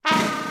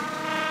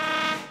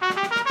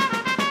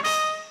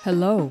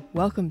Hello,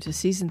 welcome to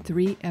Season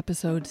 3,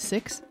 Episode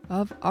 6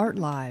 of Art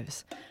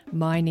Lives.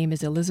 My name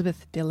is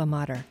Elizabeth de la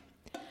Mater.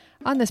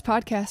 On this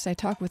podcast, I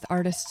talk with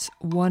artists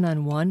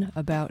one-on-one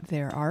about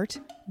their art,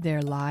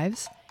 their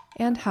lives,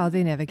 and how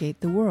they navigate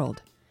the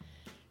world.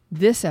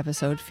 This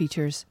episode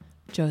features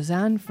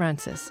Jozanne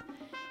Francis,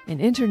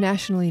 an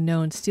internationally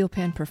known steel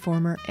pan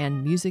performer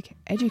and music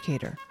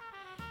educator.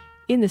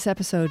 In this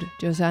episode,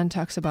 Jozanne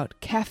talks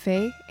about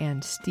Cafe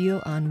and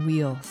Steel on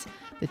Wheels,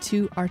 the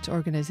two arts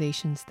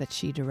organizations that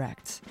she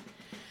directs.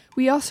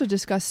 We also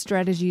discuss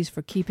strategies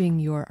for keeping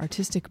your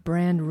artistic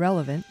brand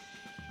relevant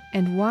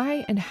and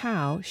why and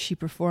how she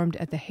performed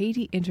at the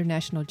Haiti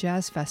International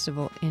Jazz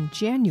Festival in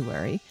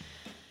January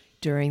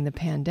during the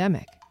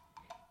pandemic.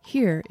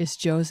 Here is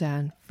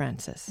Jozanne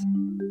Francis.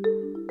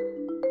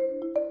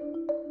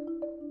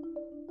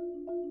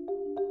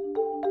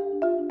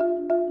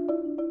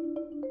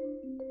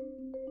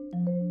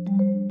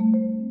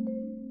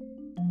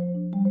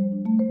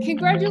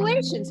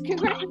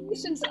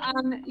 Congratulations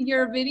on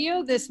your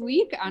video this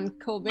week on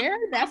Colbert.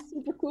 That's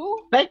super cool.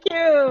 Thank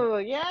you.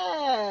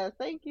 Yeah,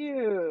 thank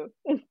you.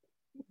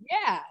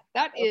 Yeah,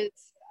 that is,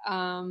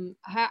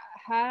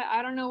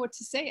 I don't know what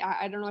to say.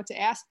 I don't know what to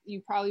ask.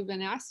 You've probably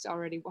been asked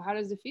already. Well, how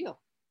does it feel?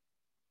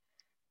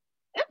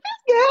 It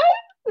feels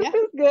good. It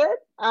feels good.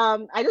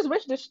 I just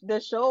wish the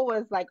show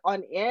was like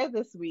on air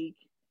this week.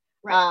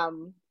 Right.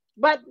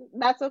 But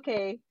that's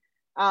okay.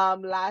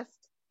 Last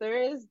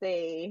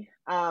Thursday,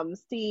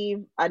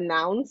 Steve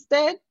announced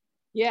it.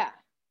 Yeah.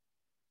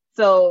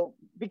 So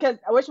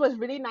which was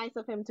really nice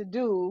of him to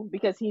do,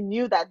 because he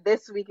knew that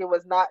this week it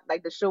was not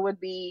like the show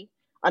would be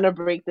on a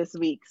break this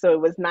week. So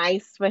it was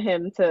nice for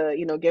him to,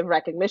 give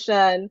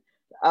recognition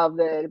of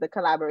the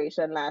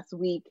collaboration last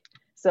week.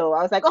 So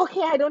I was like,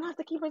 okay, I don't have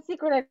to keep it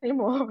secret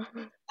anymore.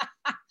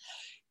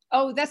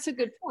 Oh, that's a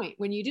good point.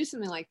 When you do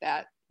something like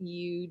that,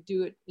 you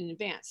do it in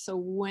advance. So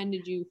when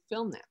did you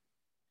film that?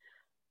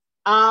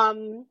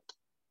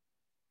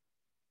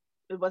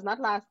 It was not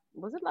last,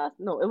 was it last?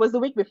 No, it was the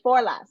week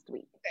before last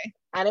week. Okay.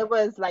 And it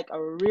was like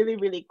a really,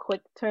 really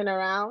quick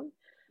turnaround.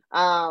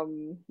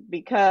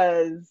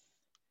 Because,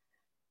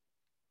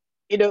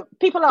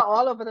 people are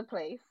all over the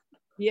place.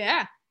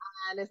 Yeah.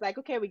 And it's like,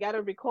 okay, we got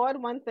to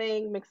record one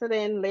thing, mix it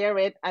in, layer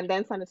it, and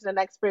then send it to the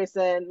next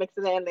person, mix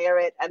it in, layer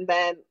it. And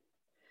then,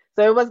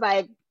 so it was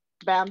like,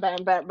 bam,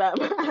 bam, bam, bam,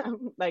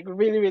 bam, like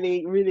really,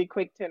 really, really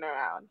quick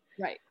turnaround.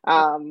 Right.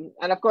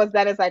 And of course,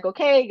 then it's like,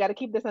 okay, you got to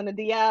keep this on the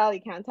DL.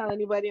 You can't tell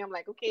anybody. I'm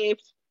like, okay.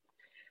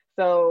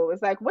 So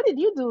it's like, what did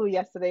you do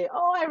yesterday?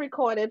 Oh, I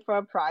recorded for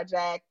a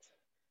project.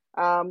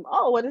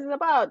 Oh, what is it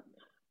about?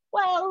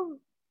 Well,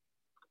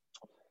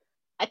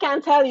 I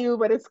can't tell you,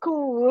 but it's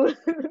cool.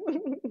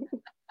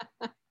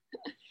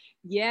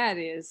 Yeah, it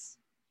is.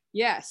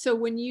 Yeah. So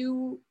when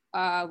you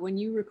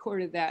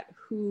recorded that,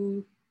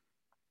 who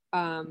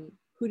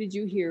did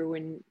you hear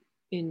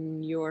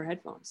in your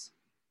headphones?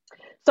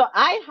 So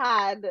I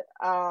had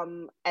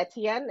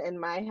Etienne in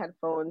my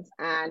headphones,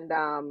 and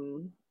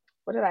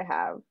what did I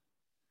have?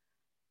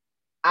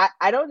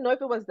 I don't know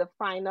if it was the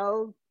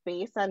final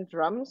bass and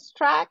drums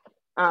track,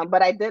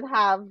 but I did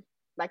have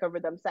like a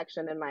rhythm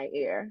section in my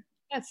ear.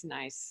 That's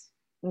nice.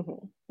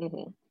 Mm-hmm,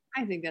 mm-hmm.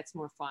 I think that's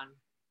more fun.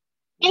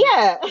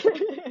 Yeah.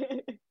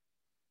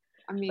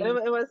 I mean,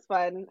 it was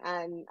fun,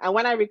 and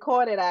when I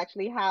recorded, I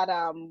actually had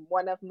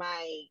one of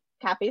my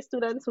cafe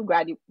students who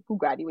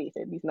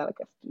graduated. He's not like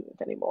a student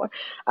anymore.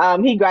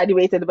 He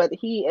graduated, but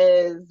he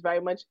is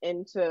very much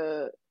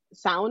into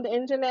sound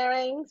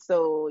engineering.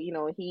 So,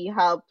 he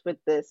helped with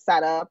the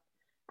setup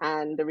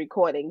and the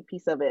recording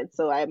piece of it.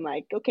 So I'm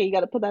like, okay, you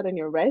got to put that in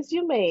your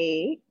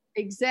resume.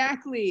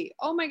 Exactly.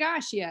 Oh my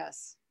gosh,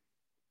 yes.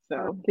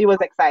 So he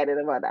was excited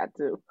about that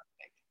too.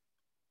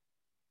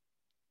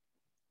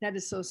 That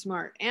is so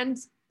smart and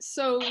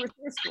so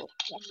resourceful.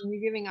 I mean,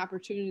 you're giving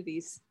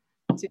opportunities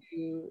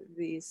to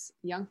these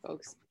young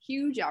folks.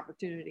 Huge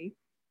opportunity.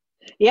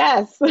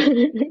 Yes.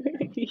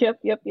 Yep.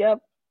 Yeah,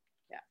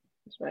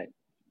 that's right.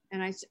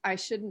 And I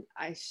should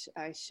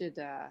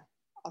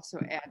also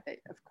add that,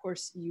 of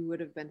course, you would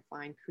have been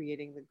fine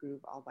creating the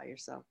groove all by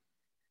yourself.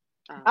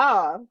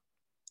 No,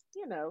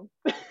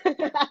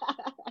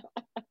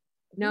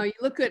 you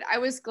look good. I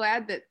was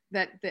glad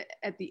that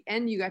at the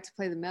end you got to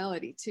play the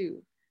melody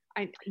too.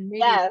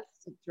 Maybe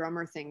it's a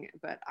drummer thing,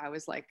 but I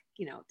was like,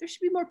 there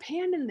should be more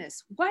pan in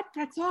this. What?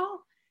 That's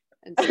all?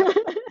 And so,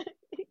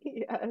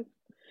 yes.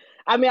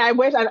 I mean, I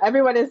wish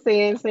everyone is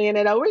saying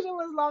it. I wish it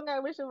was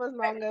longer.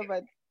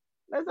 But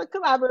there's a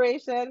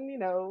collaboration, you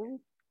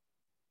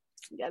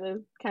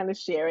gotta kind of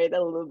share it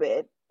a little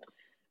bit.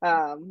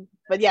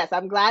 But yes,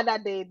 I'm glad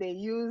that they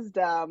used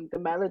the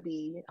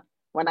melody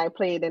when I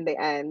played in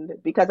the end,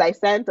 because I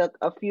sent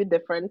a few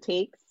different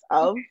takes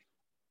of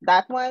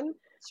that one.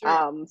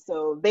 sure.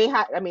 So they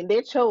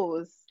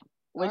chose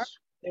which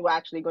they were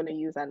actually going to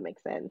use and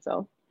mix in.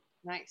 So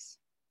Nice.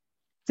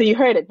 So you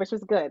heard it, which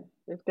was good.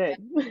 It's good.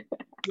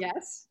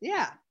 Yes.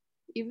 Yeah.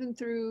 Even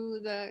through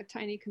the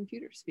tiny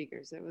computer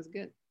speakers, it was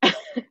good.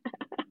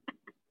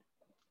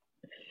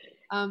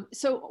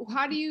 So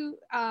how do you,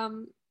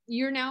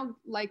 you're now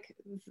like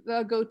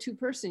the go-to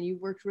person. You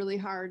worked really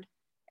hard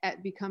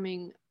at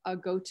becoming a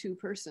go-to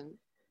person.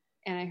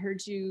 And I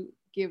heard you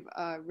give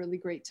a really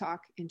great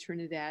talk in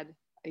Trinidad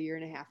a year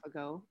and a half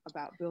ago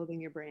about building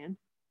your brand.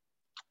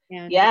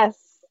 And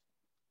Yes.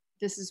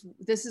 This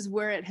is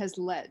where it has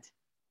led.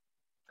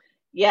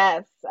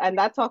 Yes. And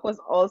that talk was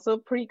also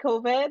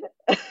pre-COVID.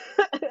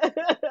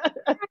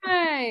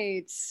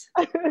 Right.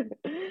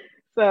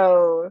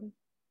 So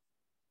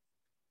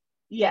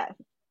yes.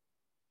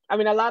 I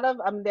mean,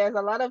 there's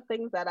a lot of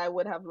things that I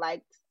would have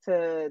liked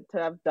to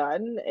have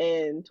done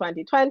in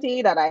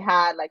 2020 that I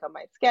had like on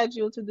my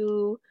schedule to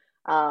do.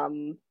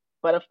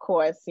 But of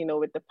course,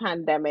 with the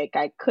pandemic,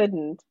 I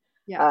couldn't.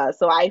 Yeah.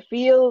 So I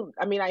feel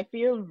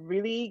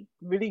really,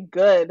 really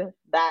good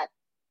that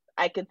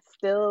I could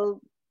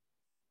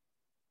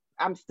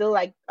I'm still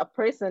like a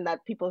person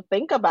that people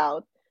think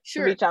about to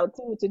Sure. reach out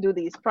to do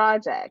these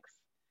projects.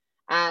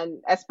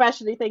 And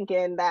especially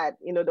thinking that,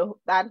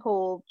 that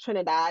whole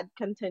Trinidad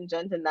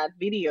contingent in that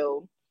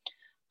video,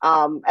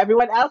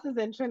 everyone else is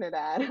in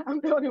Trinidad.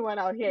 I'm the only one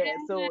out here.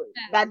 So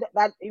that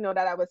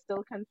that I was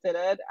still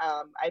considered,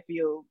 I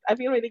feel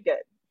really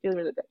good. Feel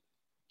really good.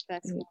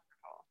 That's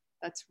wonderful.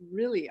 That's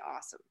really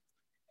awesome.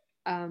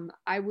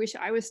 I wish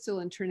I was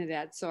still in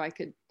Trinidad so I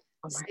could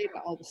say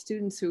to all the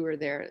students who were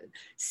there,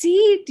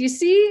 see, do you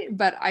see?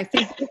 But I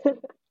think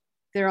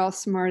they're all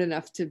smart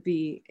enough to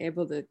be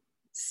able to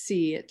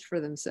see it for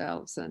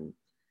themselves. And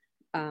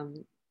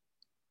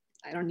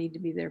I don't need to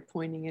be there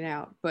pointing it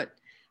out. But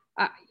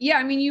yeah,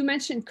 I mean, you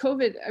mentioned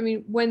COVID. I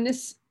mean, when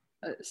this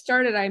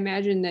started, I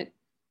imagine that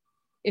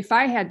if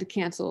I had to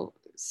cancel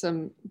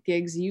some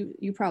gigs,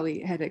 you probably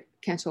had to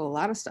cancel a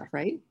lot of stuff,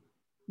 right?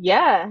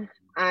 Yeah.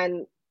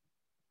 And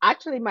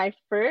actually my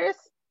first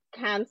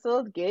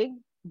canceled gig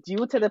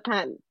due to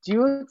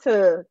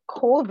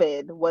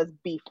COVID was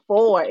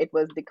before it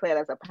was declared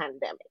as a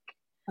pandemic.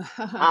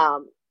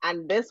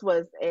 And this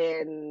was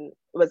in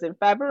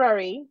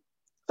February.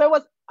 So it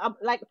was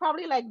like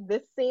probably like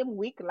this same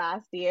week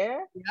last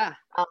year. Yeah.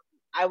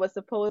 I was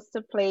supposed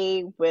to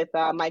play with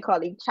my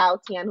colleague Chao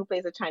Tian, who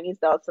plays a Chinese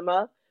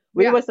dulcimer.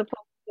 We were supposed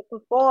to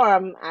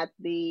perform at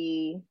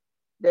the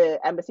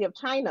Embassy of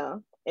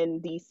China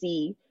in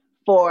DC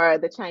for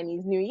the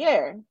Chinese New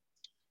Year.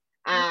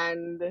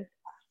 And,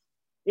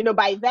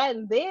 by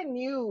then they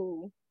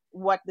knew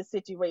what the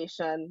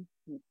situation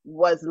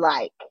was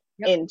like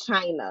in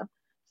China.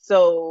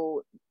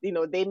 So,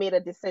 they made a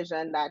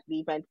decision that the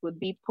event would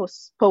be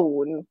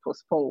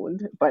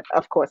postponed, but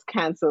of course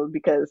canceled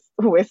because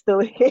we're still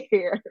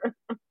here.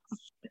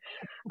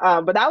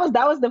 But that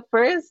was the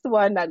first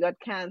one that got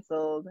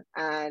canceled,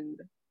 and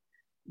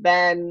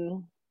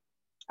then,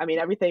 I mean,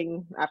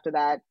 everything after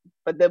that.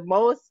 But the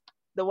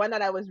one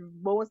that I was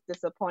most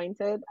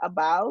disappointed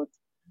about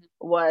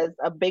was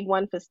a big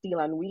one for Steel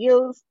on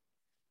Wheels.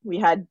 We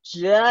had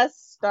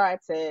just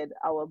started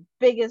our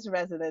biggest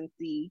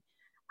residency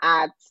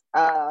at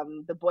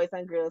the Boys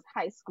and Girls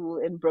High School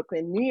in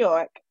Brooklyn, New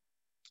York.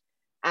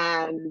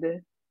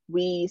 And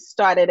we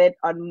started it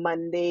on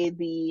Monday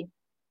the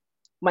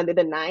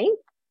 9th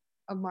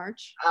of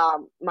March.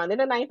 Monday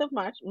the 9th of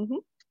March. Mm-hmm.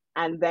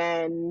 And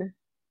then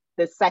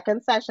the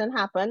second session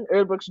happened.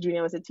 Earl Brooks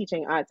Jr. was a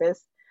teaching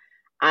artist.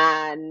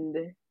 And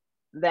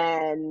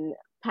then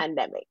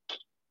pandemic.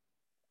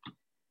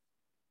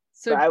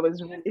 So I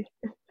was really.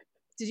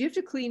 Did you have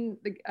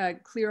to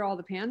clear all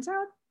the pans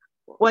out?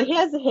 Well,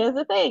 here's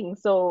the thing.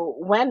 So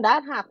when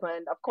that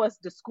happened, of course,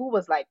 the school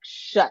was like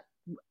shut.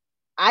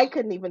 I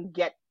couldn't even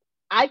get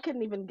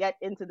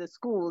into the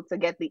school to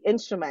get the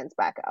instruments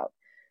back out.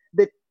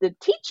 The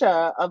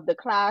teacher of the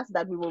class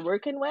that we were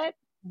working with,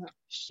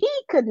 she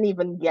couldn't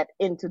even get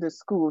into the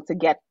school to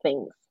get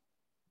things.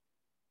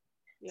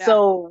 Yeah.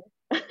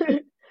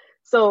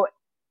 So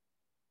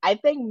I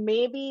think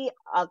maybe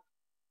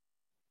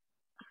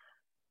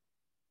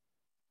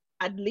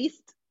at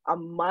least a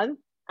month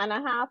and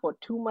a half or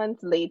 2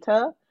 months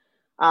later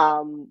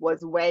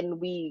was when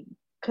we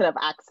could have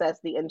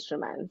accessed the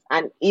instruments.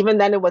 And even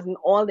then it wasn't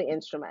all the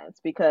instruments,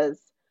 because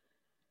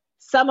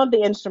some of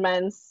the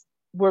instruments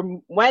were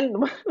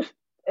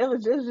it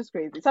was just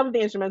crazy. Some of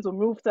the instruments were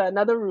moved to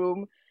another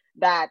room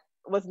that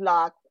was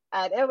locked,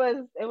 and it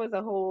was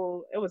a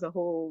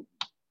whole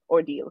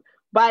ordeal.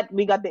 But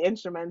we got the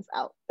instruments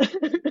out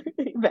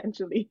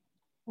eventually.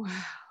 Wow.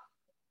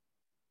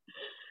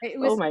 It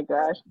was, oh my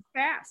gosh,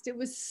 fast. It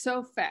was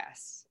so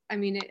fast. I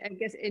mean, I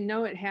guess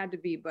it had to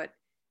be, but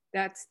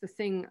that's the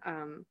thing.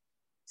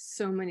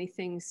 So many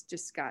things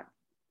just got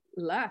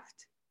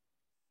left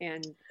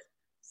and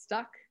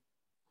stuck.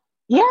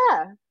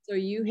 Yeah. So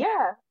you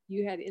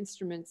had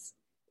instruments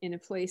in a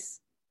place.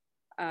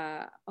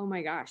 Oh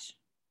my gosh.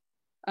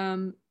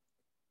 I'm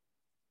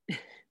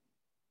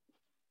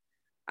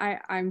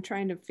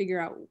trying to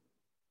figure out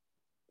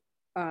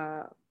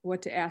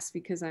what to ask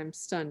because I'm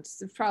stunned.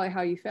 It's probably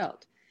how you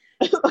felt.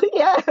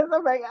 Yes, I'm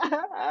like,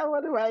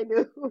 what do I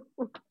do?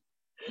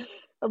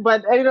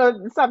 But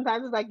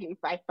sometimes it's like if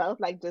I felt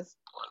like just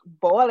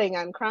bawling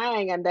and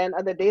crying, and then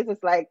other days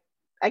it's like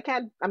I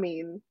can't. I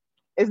mean,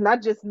 it's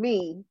not just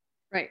me.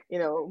 Right.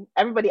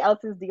 Everybody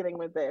else is dealing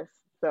with this.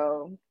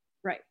 So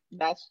Right.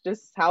 that's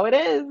just how it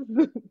is.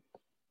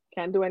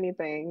 Can't do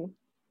anything.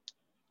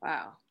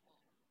 Wow.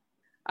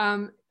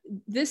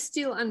 This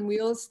Steel on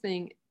Wheels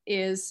thing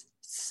is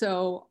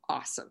so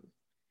awesome.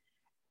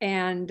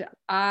 And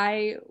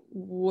I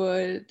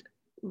would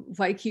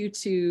like you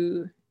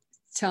to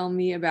tell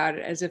me about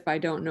it as if I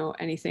don't know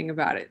anything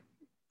about it.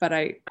 But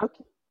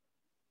Okay.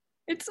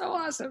 It's so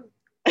awesome.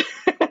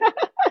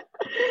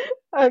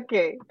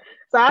 Okay.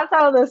 So I'll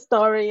tell the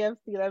story of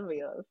Steel and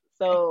Wheels.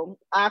 So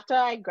after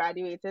I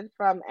graduated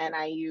from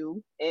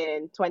NIU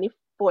in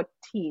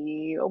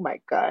 2014, oh my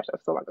gosh,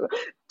 that's so long ago.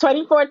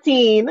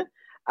 2014,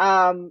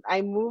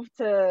 I moved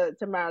to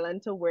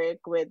Maryland to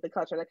work with the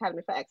Cultural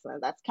Academy for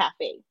Excellence. That's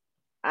CAFE.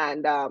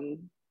 And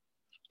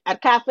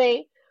at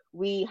CAFE,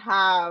 we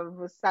have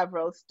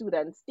several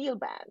student steel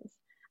bands.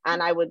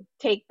 And I would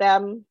take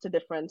them to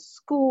different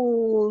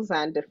schools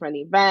and different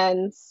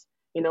events,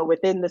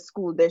 within the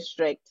school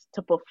district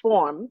to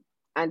perform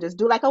and just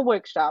do like a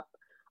workshop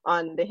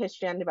on the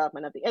history and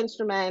development of the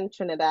instrument,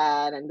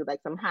 Trinidad, and do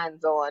like some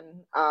hands-on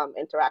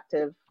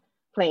interactive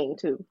playing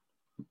too.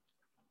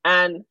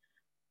 And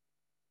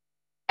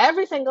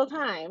every single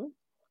time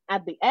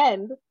at the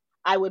end,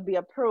 I would be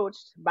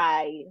approached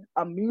by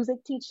a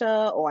music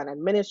teacher or an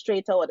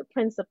administrator or the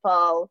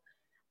principal.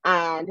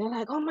 And they're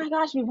like, oh my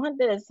gosh, we want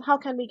this. How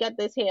can we get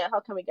this here? How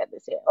can we get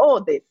this here? Oh,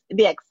 the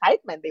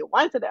excitement they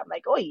wanted. I'm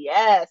like, oh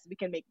yes, we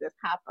can make this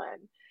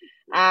happen.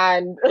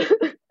 And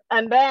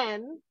and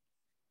then,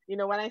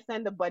 when I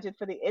send the budget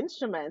for the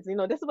instruments,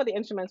 this is what the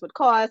instruments would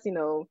cost.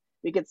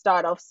 We could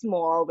start off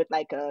small with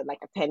like a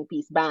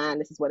 10-piece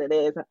band. This is what it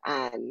is.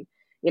 And,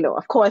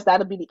 of course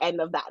that'll be the end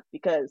of that,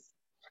 because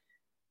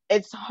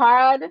it's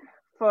hard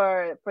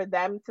for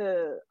them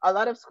to, a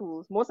lot of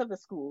schools, most of the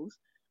schools,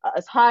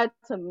 it's hard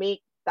to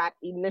make that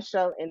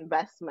initial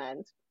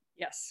investment.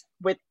 Yes.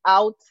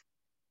 Without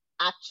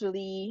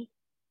actually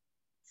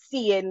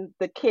seeing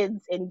the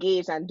kids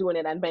engaged and doing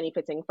it and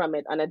benefiting from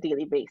it on a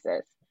daily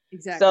basis.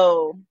 Exactly.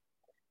 So,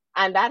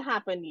 and that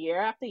happened year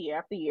after year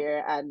after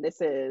year. And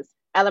this is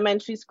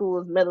elementary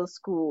schools, middle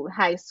school,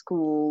 high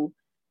school,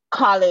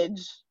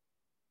 college.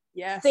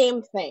 Yes.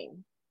 Same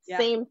thing. Yeah.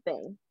 Same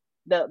thing.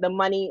 The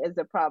money is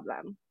the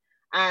problem.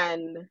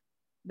 And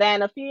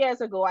then a few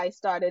years ago, I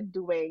started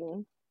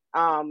doing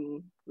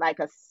like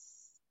a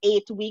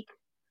 6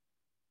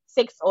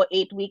 or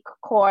 8 week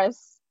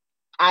course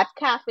at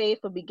CAFE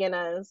for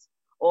beginners,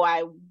 or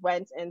I also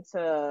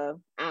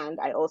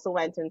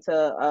went into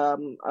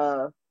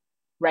a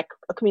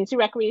community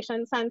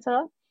recreation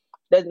center.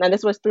 And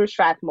this was through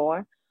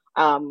Strathmore,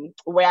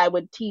 where I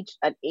would teach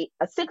a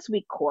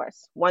 6-week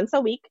course once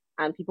a week,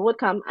 and people would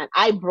come, and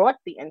I brought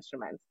the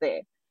instruments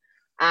there.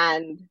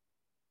 And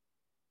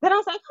then I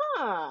was like,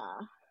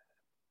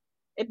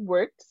 it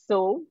worked,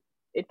 so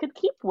it could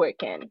keep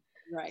working.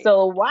 Right.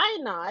 So why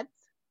not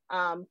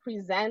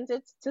present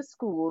it to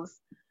schools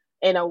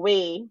in a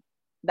way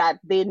that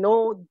they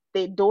know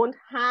they don't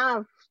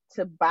have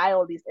to buy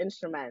all these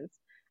instruments,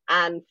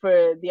 and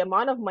for the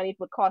amount of money it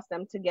would cost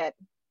them to get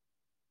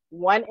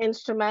one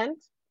instrument,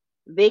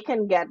 they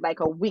can get like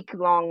a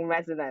week-long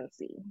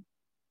residency.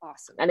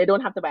 Awesome. And they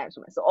don't have to buy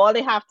instruments. So all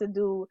they have to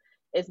do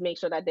is make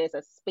sure that there's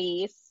a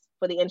space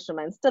for the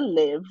instruments to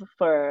live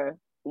for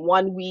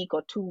 1 week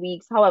or 2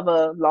 weeks,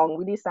 however long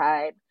we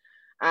decide.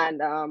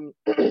 And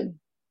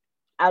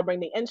I'll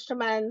bring the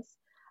instruments.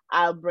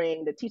 I'll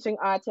bring the teaching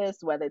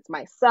artist, whether it's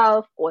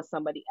myself or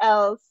somebody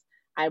else.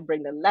 I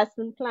bring the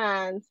lesson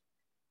plans,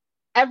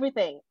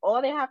 everything.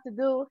 All they have to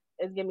do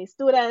is give me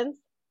students,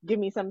 give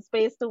me some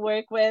space to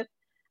work with,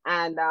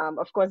 and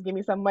of course, give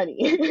me some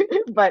money,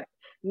 but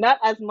not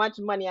as much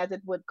money as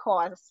it would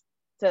cost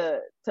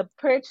to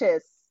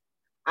purchase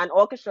an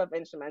orchestra of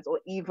instruments, or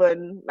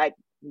even like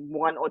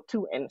 1 or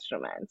 2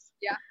 instruments.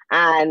 Yeah.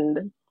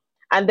 And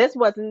this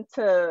wasn't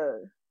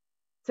to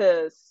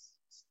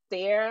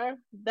steer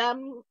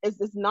them.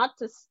 It's not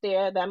to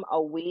steer them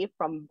away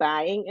from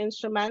buying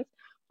instruments,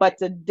 but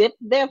to dip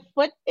their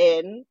foot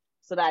in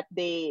so that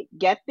they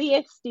get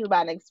the steel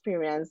band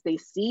experience. They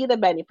see the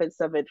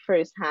benefits of it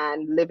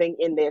firsthand living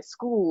in their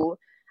school.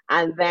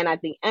 And then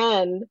at the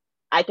end,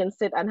 I can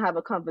sit and have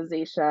a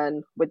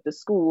conversation with the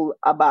school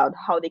about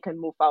how they can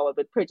move forward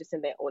with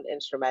purchasing their own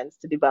instruments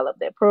to develop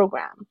their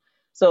program.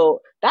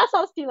 So that's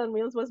how Steel on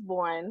Wheels was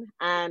born.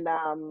 And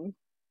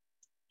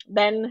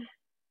then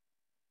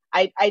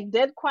I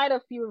did quite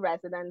a few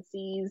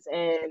residencies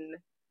a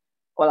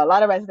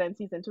lot of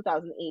residencies in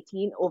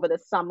 2018 over the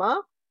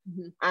summer.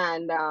 Mm-hmm.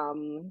 And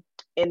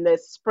in the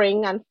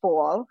spring and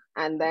fall.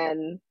 And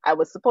then I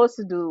was supposed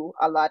to do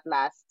a lot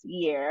last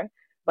year,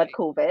 but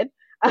COVID.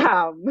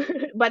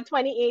 But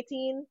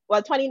 2019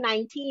 was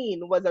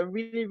a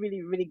really,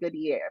 really, really good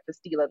year for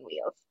Steel on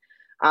Wheels.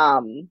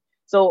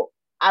 So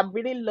I'm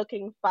really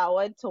looking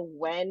forward to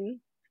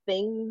when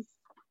things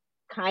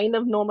kind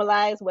of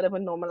normalize, whatever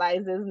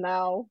normalizes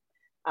now,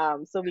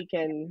 so we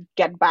can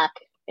get back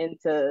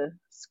into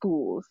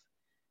schools.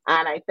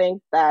 And I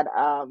think that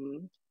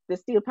the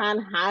steel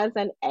pan has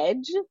an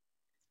edge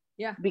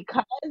Yeah.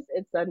 because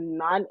it's a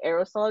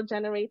non-aerosol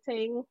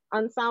generating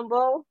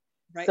ensemble.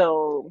 Right.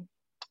 So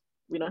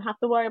we don't have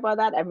to worry about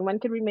that. Everyone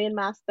can remain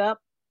masked up.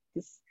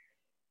 Just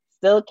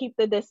still keep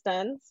the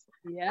distance.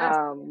 Yes.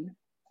 Um,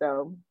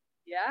 so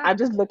Yeah.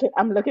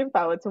 I'm looking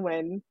forward to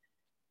when,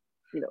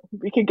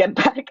 we can get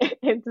back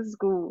into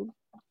school.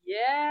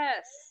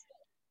 Yes.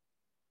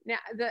 Now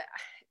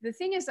the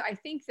thing is, I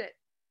think that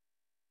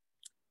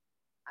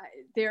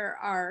there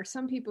are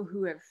some people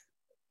who have.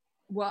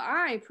 Well,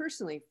 I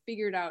personally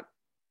figured out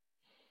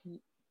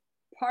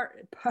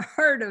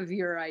part of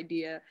your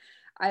idea.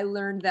 I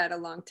learned that a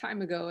long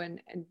time ago, and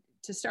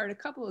to start a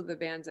couple of the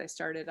bands I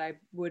started, I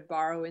would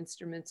borrow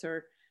instruments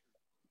or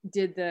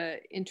did the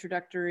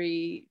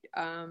introductory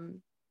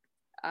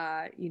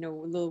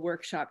little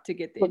workshop to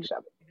get the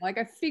Bookshop. like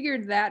I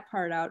figured that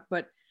part out,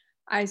 but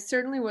I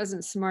certainly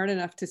wasn't smart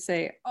enough to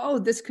say, oh,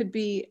 this could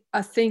be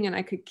a thing and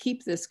I could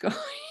keep this going.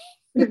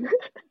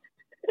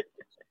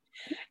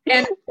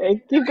 And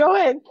Hey, keep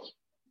going.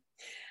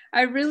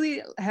 I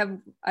really have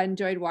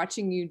enjoyed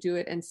watching you do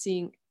it and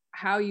seeing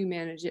how you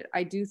manage it.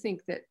 I do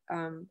think that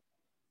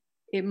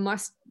it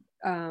must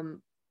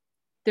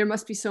there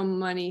must be so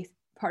many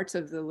parts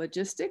of the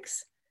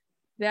logistics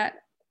that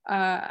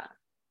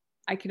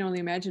I can only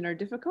imagine are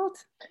difficult.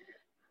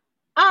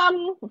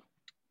 Um,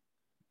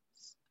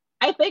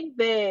 I think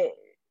the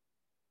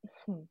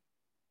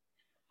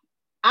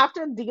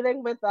after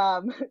dealing with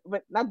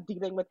with not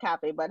dealing with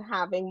cafe, but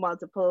having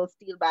multiple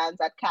steel bands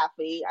at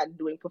cafe and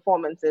doing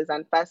performances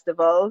and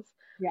festivals,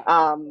 Yeah,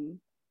 um,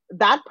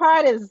 that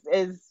part is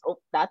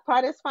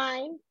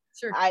fine.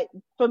 sure. I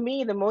For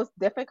me, the most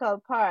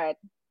difficult part,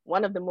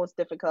 one of the most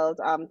difficult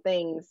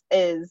things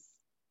is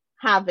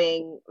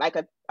having like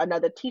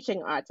another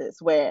teaching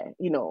artist where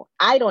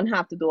I don't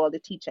have to do all the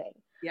teaching.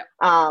 Yep.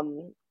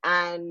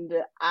 And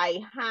I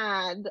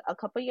had a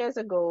couple years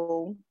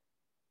ago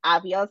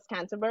Aviel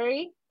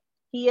Canterbury.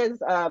 He is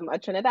a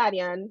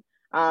Trinidadian.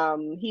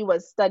 He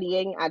was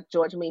studying at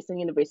George Mason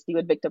University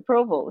with Victor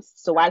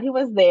Provost. So while he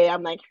was there,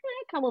 I'm like,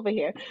 hey, come over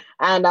here.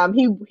 And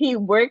he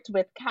worked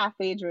with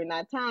Cafe during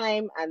that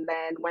time. And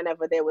then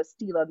whenever there was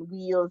Steel on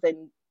Wheels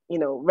and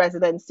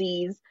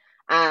residencies,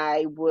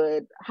 I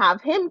would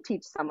have him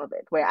teach some of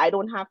it, where I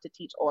don't have to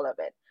teach all of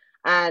it.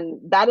 And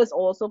that is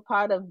also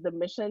part of the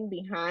mission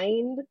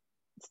behind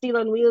Steel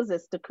on Wheels,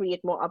 is to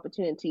create more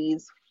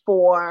opportunities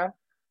for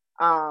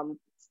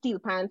steel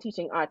pan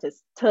teaching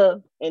artists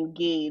to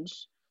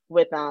engage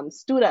with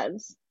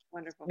students,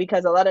 Wonderful.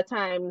 because a lot of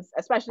times,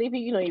 especially if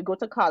you go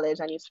to college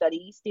and you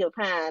study steel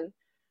pan,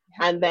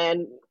 Yeah. and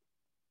then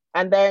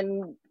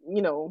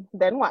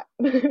then what?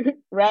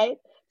 Right?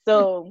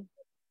 So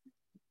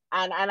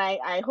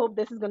I hope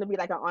this is going to be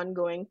like an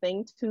ongoing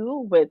thing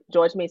too with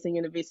George Mason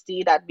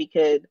University, that we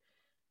could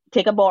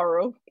take a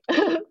borrow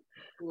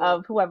Cool.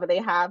 of whoever they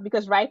have,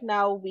 because right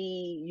now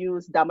we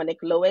use Dominic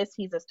Lewis.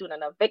 He's a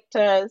student of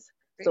Victor's,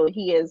 Great. so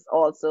he is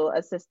also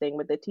assisting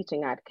with the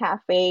teaching at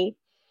Cafe.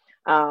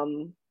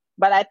 Um,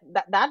 but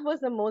that was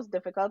the most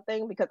difficult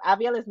thing, because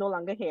Aviel is no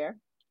longer here.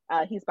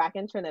 He's back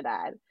in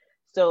Trinidad.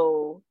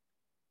 So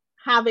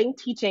having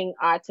teaching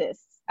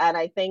artists, and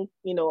I think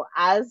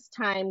as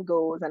time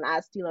goes and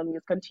as Steel on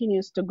Wheels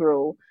continues to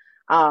grow,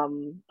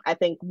 I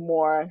think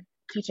more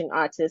teaching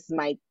artists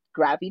might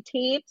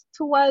gravitate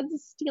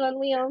towards Steel on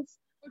Wheels.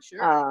 Oh,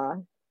 sure. uh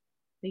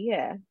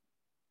yeah.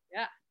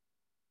 Yeah.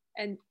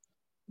 And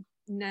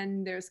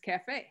then there's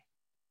cafe.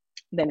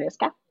 Then there's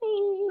Cafe.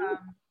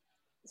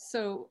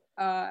 So,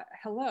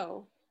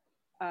 hello,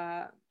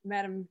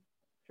 Madam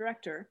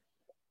Director.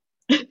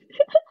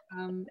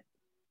 Um,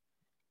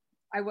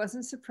 I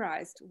wasn't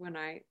surprised when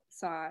I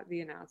saw the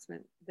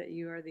announcement that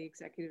you are the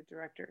executive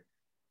director,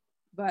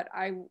 but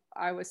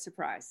I was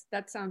surprised.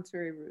 That sounds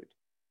very rude.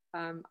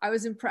 I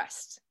was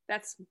impressed.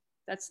 That's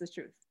the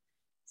truth.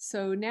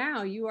 So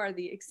now you are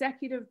the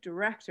executive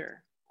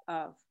director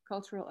of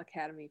Cultural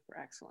Academy for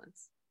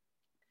Excellence.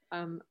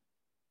 Um,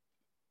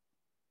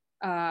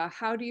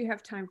 how do you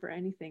have time for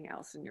anything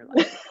else in your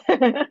life?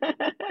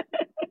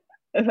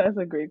 That's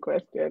a great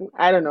question.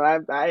 I don't know.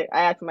 I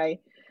ask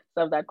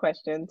myself that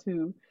question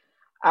too.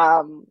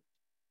 Um,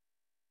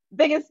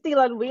 Biggest Steel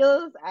on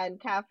Wheels and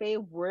Cafe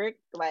work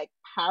like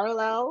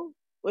parallel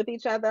with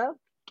each other,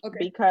 Okay.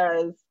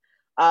 because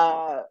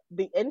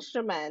the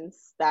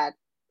instruments that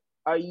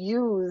are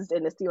used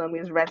in the Steel on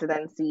Wheels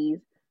residencies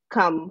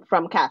come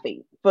from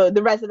Cafe for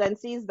the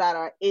residencies that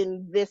are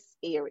in this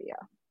area.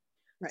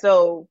 Right.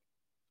 So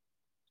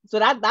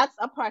that's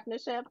a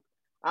partnership.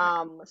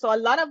 So a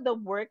lot of the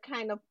work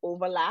kind of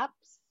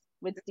overlaps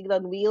with Steel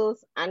on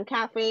Wheels and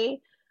Cafe.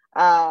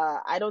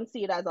 I don't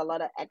see it as a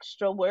lot of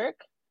extra work.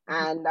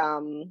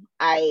 Mhm.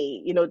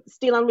 And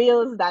Steel on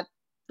Wheels, that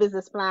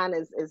business plan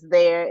is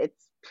there.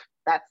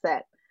 That's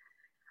it.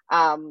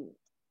 Um,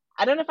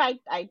 I don't know if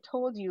I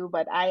told you,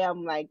 but I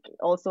am like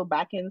also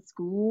back in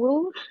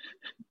school.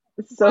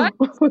 What? So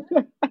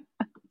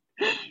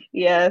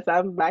yes,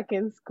 I'm back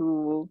in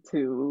school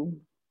too.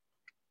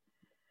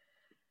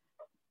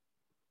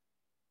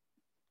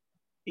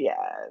 Yes.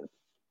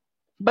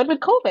 But with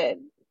COVID,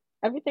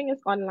 everything is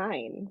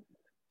online.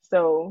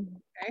 So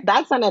Okay.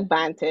 that's an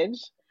advantage,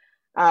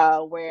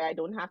 where I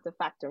don't have to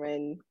factor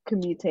in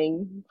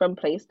commuting from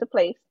place to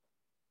place.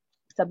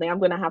 Something I'm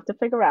going to have to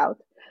figure out.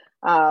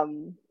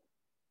 Um,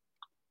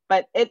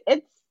 but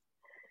it's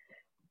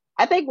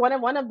I think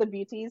one of the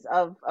beauties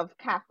of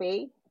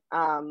cafe,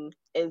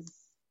 is,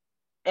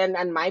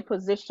 and my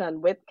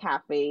position with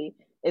cafe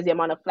is the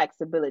amount of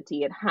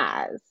flexibility it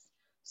has.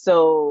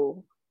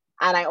 So,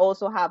 and I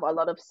also have a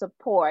lot of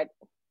support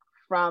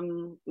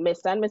from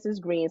Mr. and Mrs.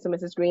 Green. So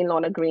Mrs. Green,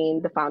 Lorna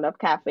Green, the founder of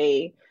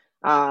cafe.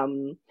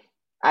 Um,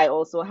 I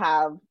also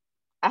have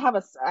I have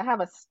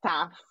a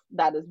staff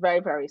that is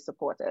very, very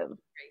supportive.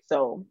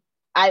 So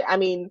I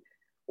mean,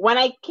 when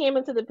I came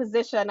into the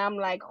position, I'm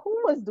like,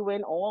 who was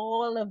doing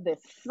all of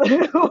this?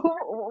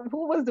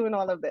 Who was doing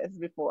all of this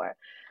before?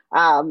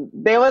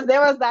 There was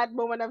that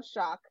moment of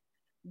shock,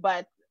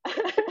 but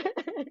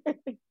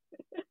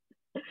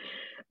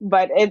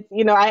but it's,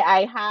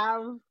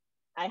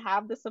 I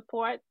have the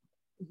support,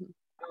 Mhm.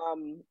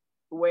 um,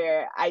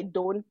 where I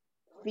don't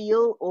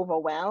feel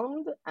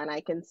overwhelmed and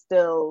I can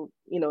still,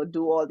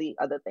 do all the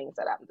other things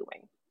that I'm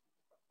doing.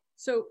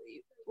 So,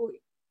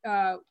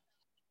 uh,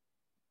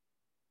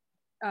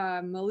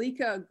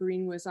 Malika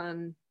Green was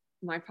on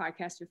my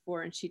podcast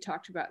before, and she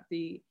talked about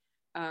the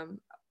um,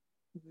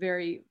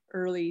 very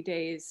early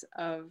days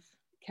of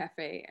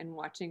cafe and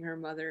watching her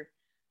mother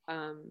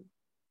um,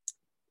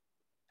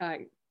 uh,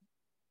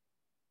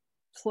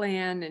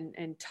 plan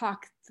and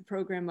talk the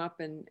program up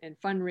and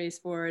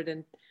fundraise for it.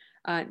 And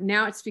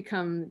now it's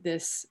become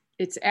this.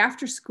 It's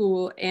after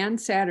school and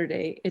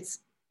Saturday. It's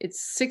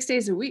 6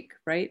 days a week,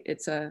 right?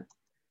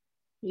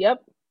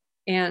 Yep.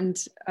 And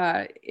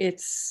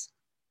it's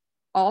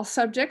all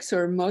subjects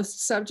or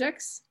most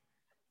subjects.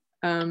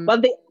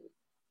 But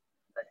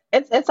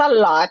it's a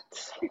lot.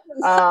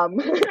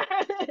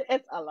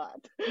 It's a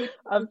lot Would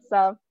of you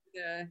stuff.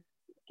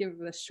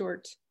 give a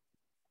short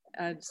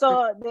description?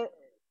 So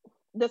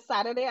the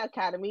Saturday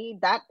Academy,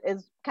 that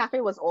is,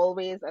 Cafe was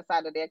always a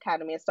Saturday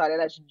Academy. It started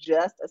as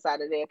just a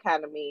Saturday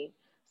Academy.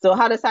 So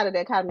how the Saturday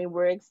Academy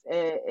works,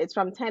 it's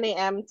from 10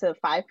 a.m. to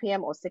 5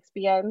 p.m. or 6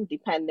 p.m.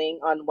 depending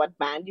on what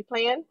band you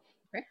play in.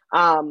 Okay.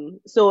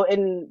 So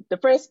in the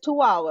first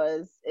 2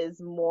 hours is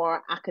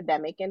more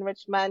academic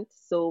enrichment.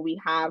 So we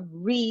have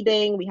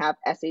reading, we have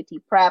SAT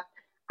prep,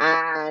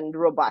 and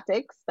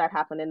robotics that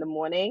happen in the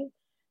morning.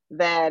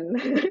 Then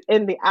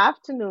in the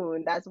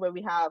afternoon, that's where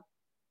we have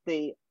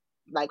the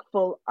like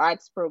full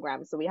arts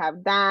program. So we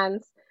have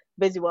dance,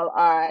 visual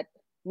art,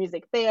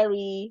 music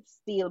theory,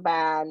 steel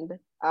band,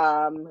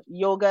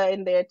 yoga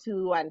in there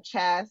too, and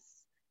chess,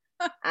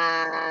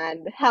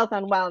 and health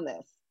and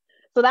wellness.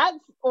 So that's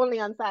only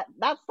on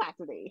that's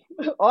Saturday.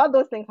 All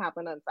those things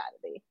happen on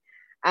Saturday.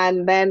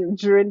 And then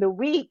during the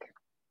week,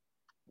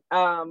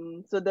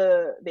 so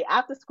the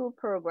after school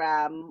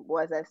program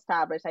was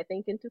established, I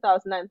think, in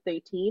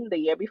 2013, the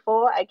year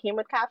before I came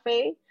with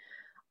Cafe.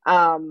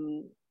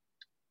 Um,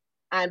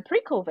 and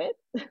pre-COVID,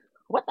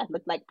 what that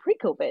looked like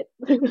pre-COVID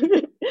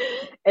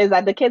is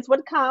that the kids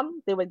would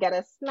come, they would get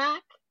a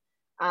snack.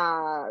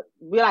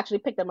 We'll actually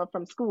pick them up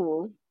from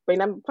school, bring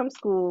them from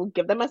school,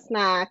 give them a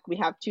snack. We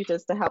have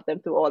tutors to help them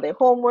through all their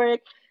homework.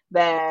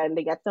 Then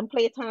they get some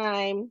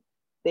playtime.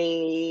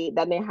 They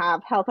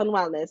have health and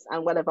wellness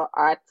and whatever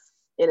arts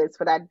it is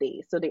for that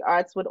day. So the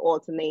arts would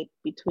alternate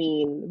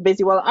between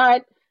visual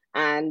art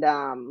and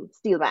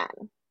steel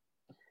band.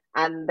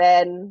 And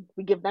then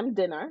we give them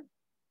dinner,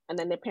 and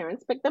then their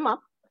parents pick them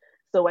up.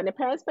 So when the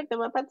parents pick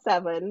them up at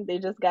 7, they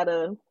just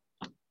gotta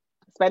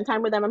spend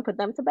time with them and put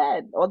them to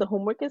bed. All the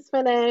homework is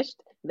finished,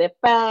 they're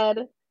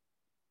fed.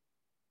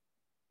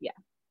 Yeah.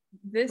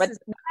 This But is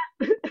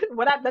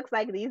what that looks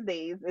like these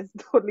days is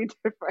totally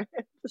different.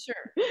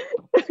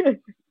 sure,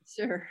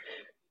 sure.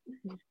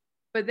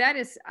 But that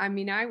is, I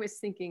mean, I was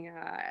thinking,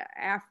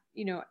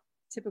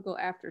 typical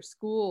after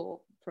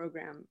school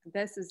program.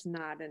 This is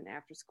not an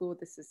after school.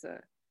 This is a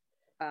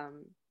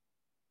um,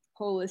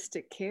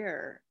 holistic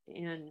care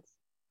and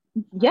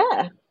Yeah.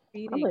 I'm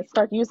feeding. gonna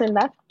start using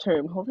that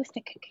term,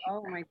 holistic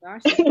Oh my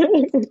gosh.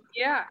 care.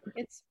 Yeah,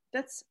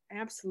 that's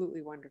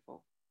absolutely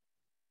wonderful.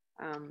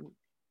 Um,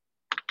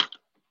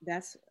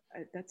 that's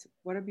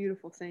what a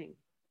beautiful thing.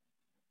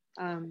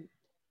 Um,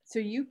 so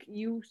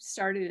you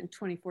started in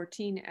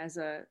 2014 as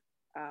a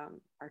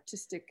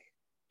artistic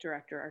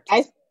director, I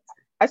artistic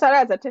I started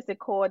as artistic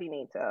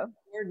coordinator.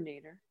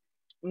 coordinator.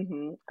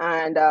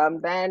 And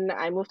then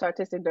I moved to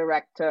artistic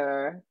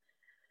director,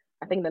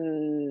 I think the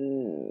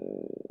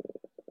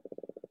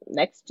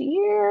next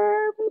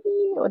year,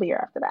 maybe, or the year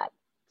after that.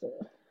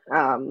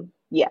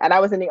 Yeah, and I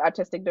was in the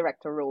artistic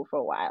director role for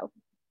a while.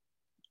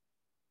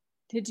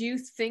 Did you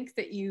think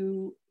that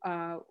you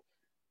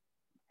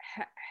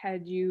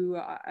had you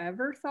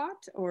ever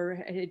thought, or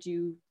had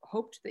you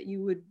hoped that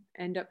you would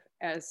end up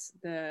as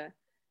the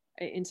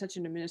in such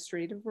an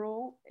administrative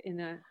role in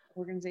an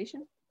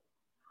organization?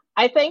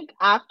 I think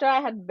after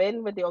I had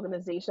been with the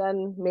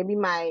organization, maybe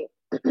my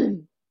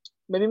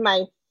maybe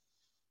my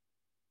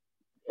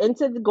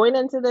going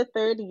into the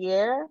third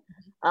year,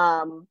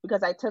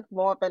 because I took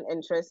more of an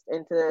interest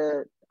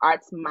into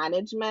arts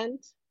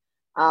management,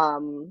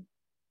 um,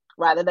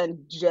 rather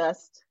than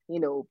just,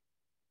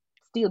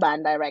 steel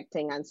band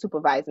directing and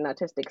supervising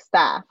artistic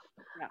staff.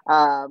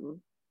 Yeah.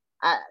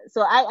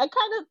 So I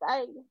kind of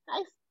I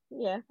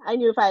yeah, I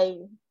knew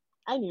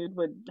it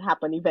would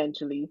happen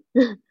eventually.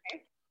 Okay.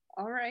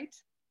 All right.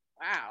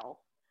 Wow.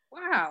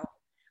 Wow.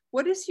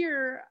 What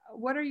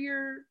are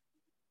your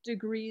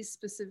degrees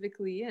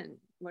specifically in?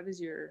 What is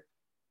your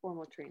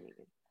formal training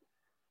in?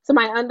 So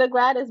my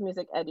undergrad is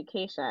music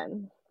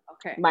education.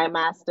 Okay. My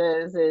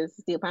master's is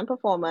steel pan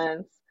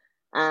performance,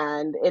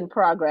 and in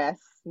progress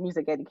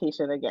music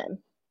education again.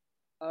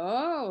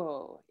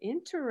 Oh,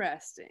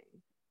 interesting.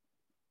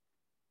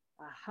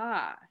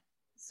 Aha.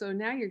 So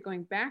now you're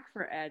going back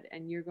for ed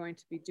and you're going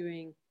to be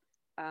doing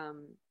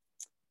um,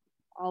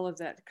 all of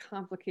that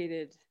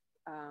complicated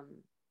um,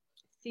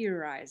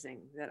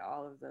 theorizing that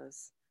all of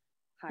those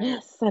higher.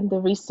 Yes, and the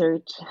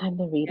research and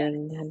the Yes,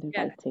 reading and the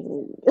yes.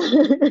 writing.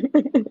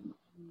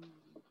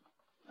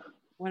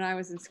 When I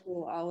was in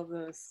school, all of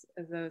those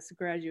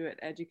graduate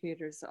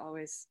educators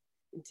always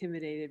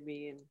intimidated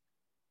me, and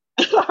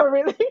Oh,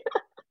 really?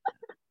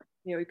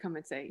 they would come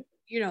and say,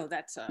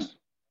 that's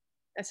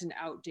an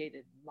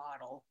outdated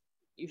model.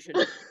 You should.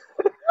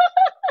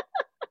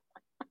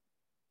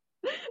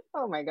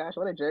 Oh my gosh,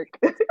 what a jerk.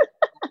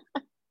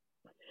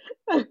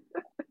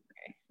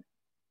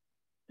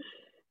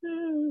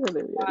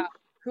 Wow,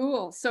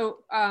 cool.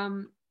 So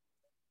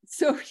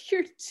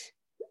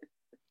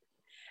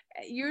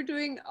you're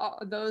doing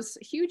those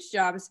huge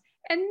jobs,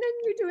 and then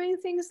you're doing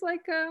things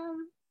like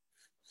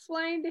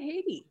flying to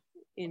Haiti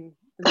in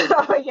the movie.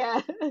 Oh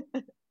yeah.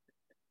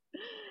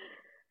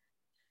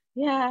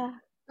 Yeah.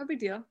 No big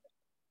deal.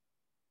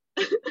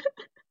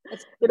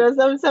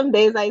 Some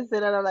days I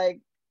sit and I'm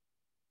like,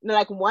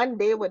 like one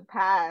day would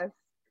pass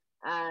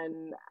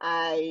and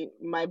I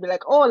might be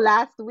like, oh,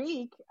 last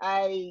week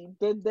I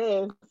did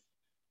this.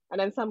 And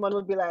then someone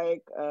would be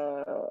like,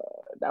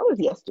 that was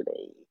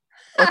yesterday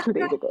or 2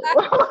 days ago.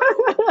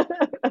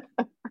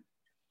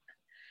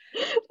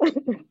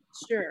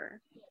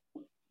 Sure.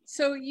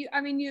 So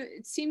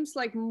it seems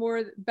like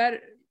more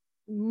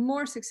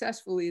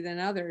successfully than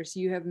others,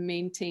 you have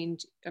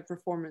maintained a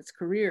performance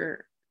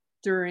career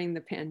during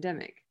the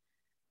pandemic.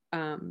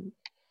 How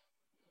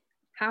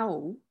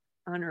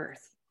on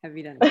earth have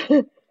you done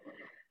that?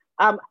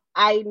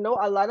 I know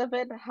a lot of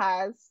it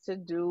has to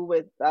do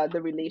with the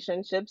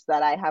relationships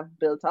that I have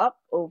built up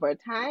over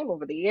time,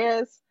 over the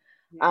years.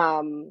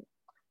 Yeah.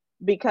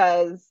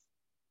 Because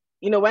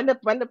when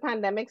the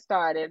pandemic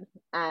started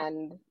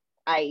and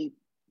I,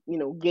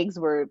 gigs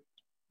were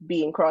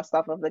being crossed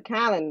off of the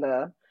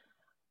calendar,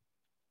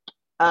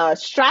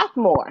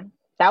 Strathmore,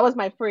 that was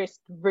my first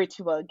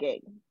virtual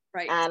gig.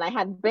 Right. And I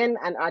had been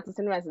an artist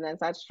in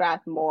residence at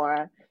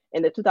Strathmore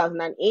in the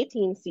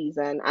 2018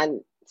 season.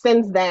 And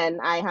since then,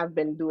 I have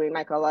been doing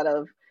like a lot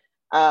of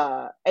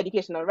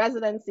educational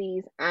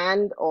residencies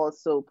and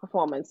also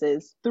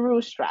performances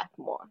through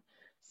Strathmore.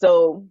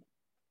 So,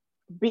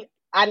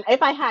 and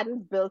if I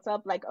hadn't built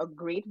up like a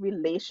great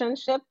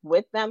relationship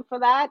with them for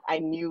that, I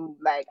know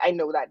that,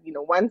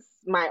 once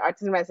my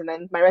artist in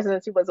residence, my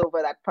residency was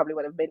over, that probably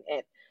would have been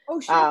it. Oh,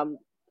 sure.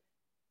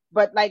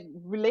 But like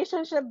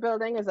relationship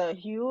building is a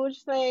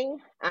huge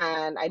thing,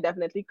 and I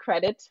definitely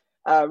credit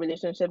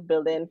relationship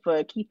building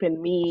for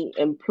keeping me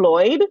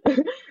employed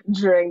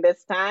during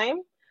this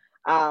time.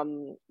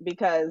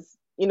 Because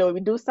we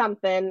do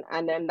something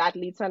and then that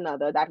leads to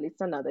another, that leads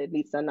to another, it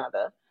leads to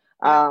another.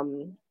 Yeah.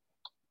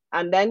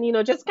 And then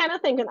just kind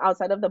of thinking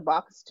outside of the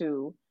box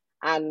too,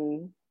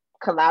 and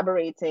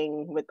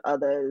collaborating with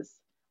others.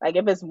 Like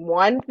if it's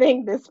one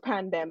thing this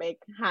pandemic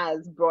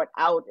has brought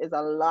out is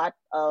a lot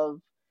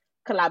of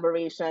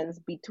collaborations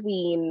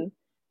between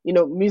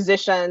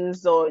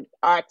musicians or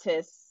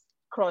artists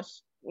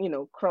cross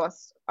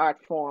art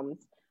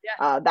forms,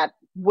 Yeah. that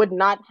would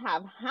not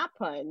have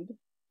happened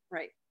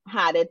Right.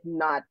 had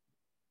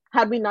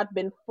we not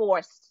been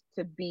forced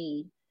to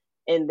be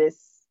in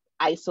this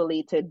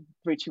isolated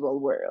virtual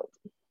world.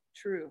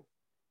 True.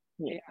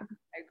 Yeah.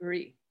 I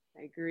agree.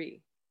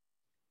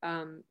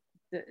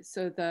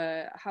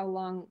 How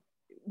long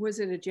was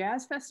it, a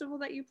jazz festival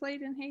that you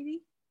played in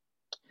Haiti?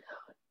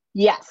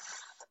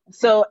 Yes.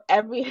 So I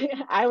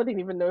wouldn't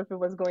even know if it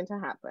was going to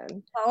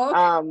happen.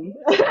 Oh,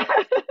 okay.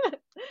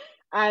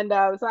 And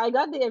so I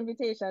got the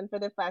invitation for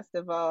the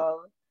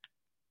festival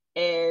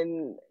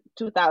in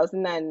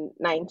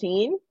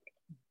 2019.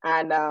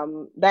 And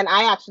then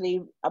I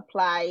actually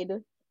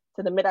applied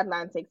to the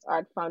Mid-Atlantic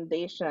Art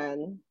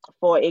Foundation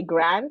for a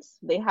grant.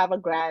 They have a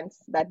grant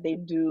that they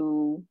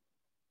do.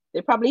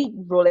 They probably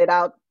roll it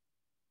out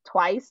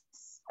twice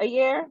a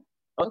year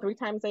or 3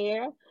 times a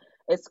year.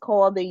 It's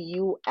called the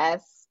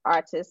U.S.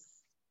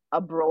 Artists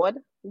Abroad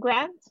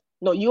Grant.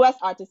 No, U.S.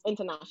 Artists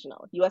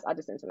International. U.S.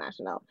 Artists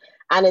International.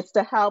 And it's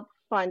to help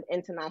fund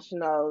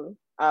international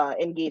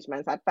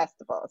engagements at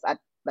festivals, at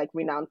like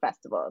renowned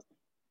festivals.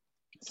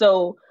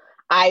 So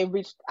I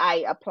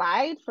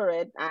applied for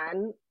it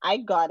and I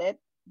got it.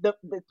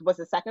 It was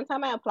the second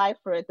time I applied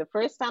for it. The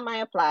first time I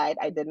applied,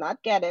 I did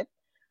not get it.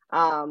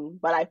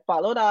 But I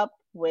followed up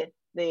with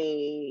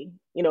the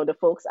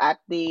folks at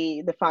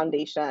the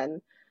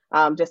foundation,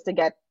 just to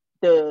get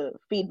the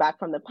feedback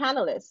from the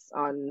panelists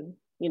on,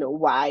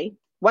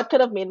 what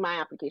could have made my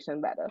application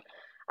better.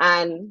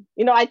 And,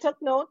 I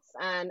took notes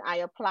and I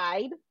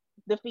applied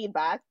the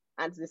feedback.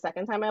 And the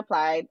second time I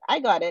applied, I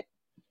got it.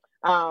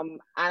 And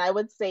I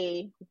would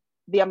say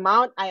the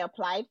amount I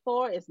applied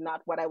for is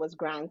not what I was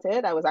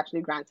granted. I was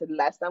actually granted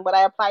less than what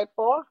I applied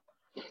for.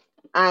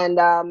 And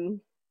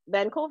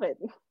then COVID.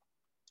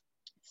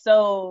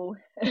 So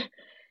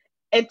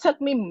it took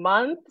me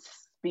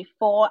months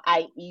before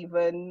I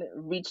even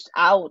reached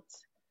out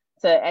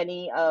to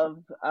any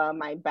of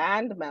my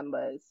band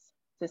members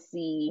to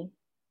see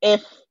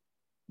if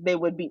they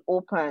would be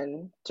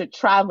open to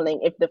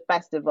traveling if the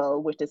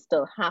festival were to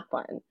still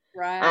happen.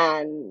 Right.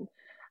 And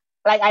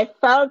like I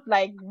felt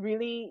like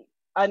really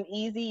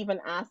uneasy even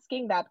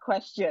asking that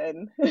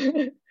question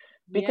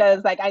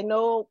because like I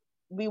know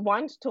we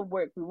want to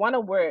work, we want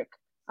to work,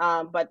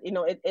 but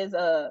it is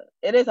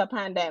a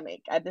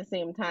pandemic at the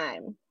same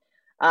time.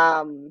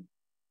 Um,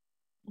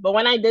 but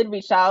when I did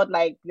reach out,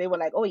 like they were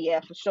like, "Oh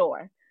yeah, for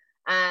sure."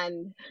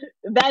 And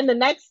then the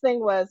next thing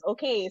was,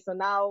 okay, so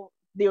now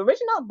the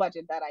original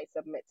budget that I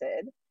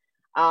submitted,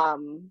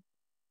 um,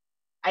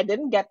 I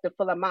didn't get the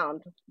full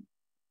amount,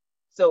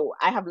 so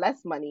I have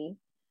less money.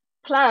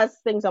 Plus,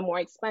 things are more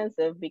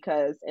expensive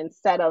because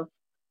instead of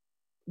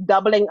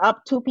doubling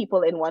up two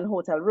people in one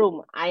hotel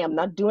room, I am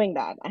not doing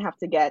that. I have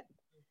to get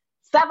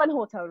 7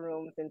 hotel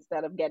rooms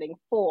instead of getting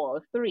 4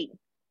 or 3.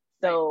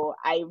 So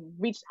I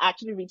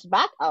actually reached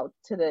back out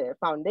to the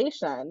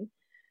foundation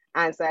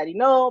and said,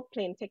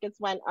 plane tickets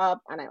went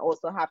up and I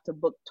also have to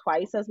book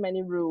twice as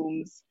many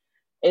rooms.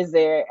 Is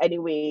there any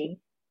way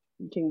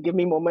you can give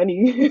me more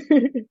money?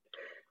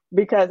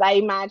 Because I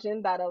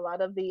imagine that a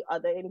lot of the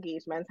other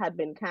engagements had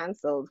been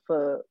canceled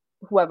for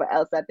whoever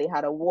else that they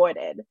had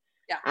awarded.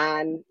 Yeah.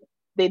 And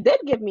they did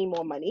give me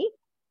more money,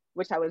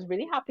 which I was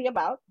really happy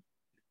about.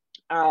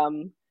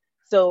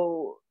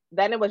 So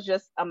then it was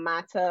just a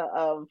matter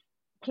of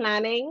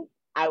planning.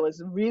 I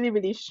was really,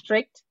 really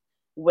strict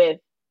with,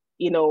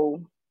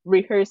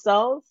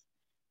 rehearsals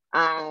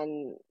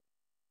and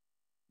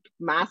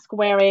mask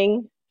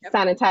wearing,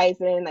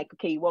 sanitizing. Like,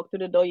 okay, you walk through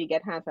the door, you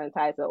get hand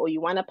sanitizer. Or you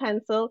want a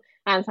pencil,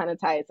 hand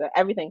sanitizer,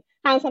 everything.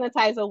 Hand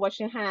sanitizer, wash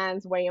your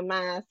hands, wear your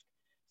mask.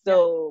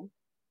 So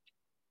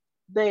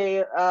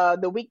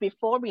the week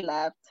before we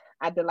left,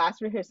 at the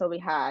last rehearsal we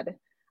had,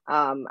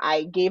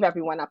 I gave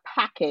everyone a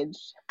package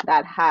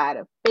that had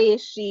a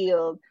face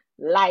shield,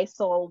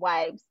 Lysol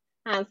wipes,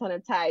 hand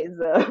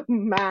sanitizer,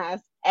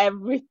 mask,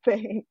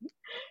 everything.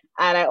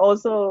 And I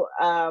also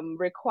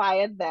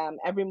required them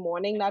every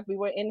morning that we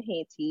were in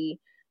Haiti,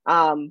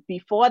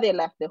 before they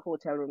left the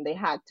hotel room, they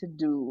had to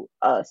do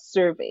a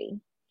survey,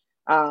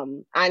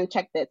 and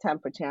check their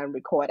temperature and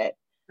record it.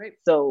 Right.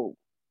 So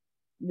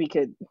we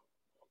could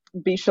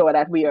be sure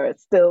that we're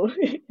still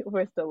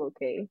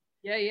okay.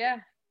 Yeah.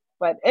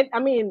 But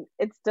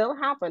it still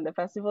happened. The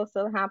festival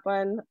still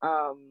happened.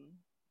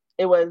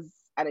 It was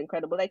an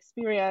incredible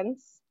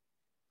experience.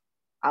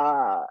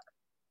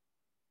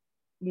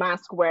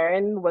 Mask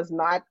wearing was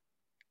not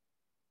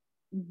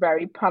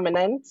very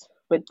prominent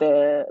with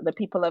the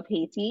people of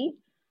Haiti,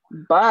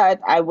 but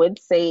I would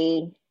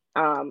say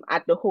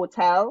at the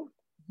hotel,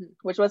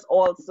 which was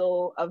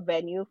also a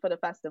venue for the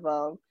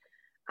festival,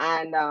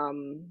 and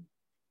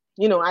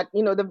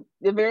the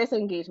various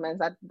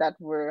engagements that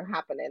were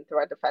happening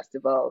throughout the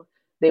festival,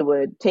 they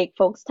would take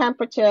folks'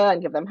 temperature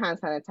and give them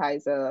hand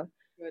sanitizer.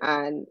 Good.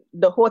 And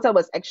the hotel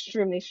was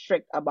extremely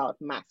strict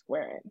about mask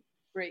wearing.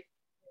 Great.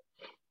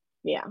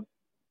 Yeah.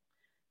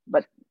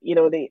 But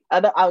the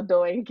other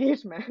outdoor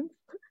engagements,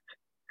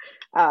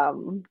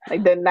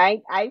 like the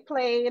night I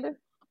played,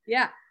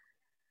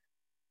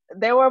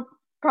 there were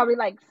probably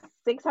like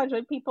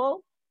 600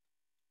 people.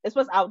 This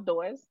was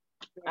outdoors.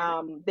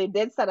 They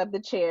did set up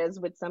the chairs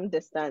with some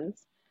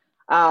distance,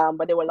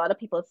 but there were a lot of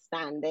people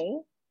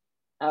standing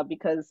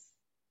because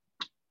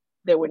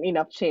there weren't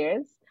enough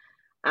chairs.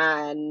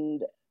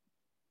 And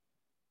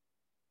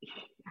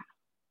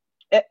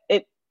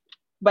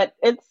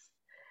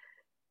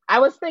I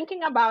was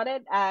thinking about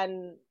it,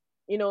 and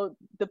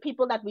the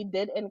people that we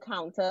did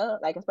encounter,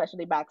 like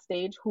especially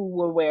backstage, who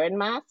were wearing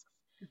masks,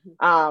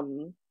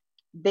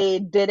 they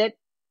did it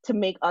to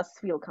make us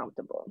feel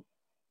comfortable.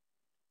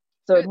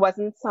 So it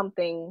wasn't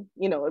something,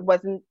 it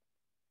wasn't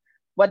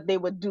what they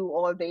would do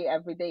all day,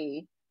 every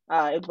day.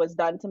 It was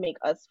done to make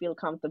us feel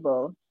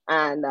comfortable.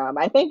 And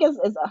I think it's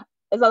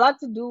a lot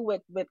to do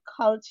with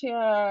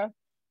culture,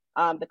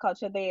 the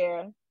culture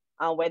there,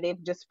 where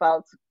they've just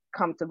felt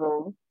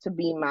comfortable to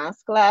be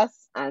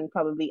maskless, and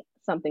probably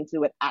something to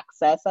do with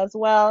access as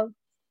well.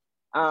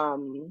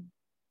 And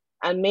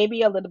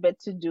maybe a little bit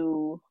to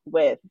do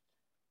with,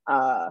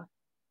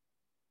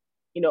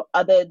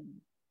 other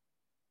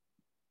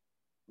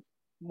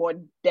more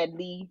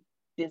deadly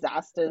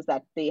disasters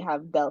that they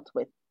have dealt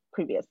with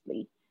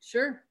previously.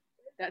 Sure.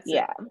 That's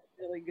a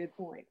really good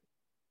point.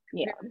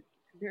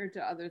 Compared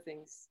to other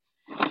things.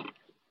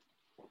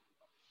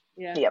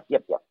 Yeah. Yep.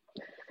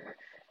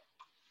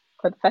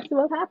 But the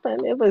festival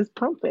happened. It was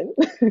pumping.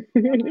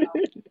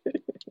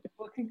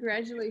 Well,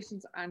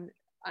 congratulations on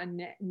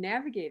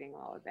navigating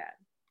all of that,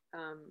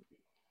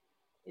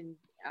 and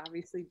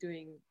obviously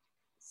doing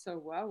so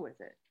well with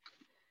it.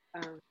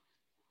 Um,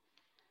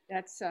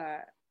 that's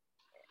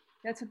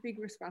that's a big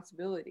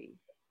responsibility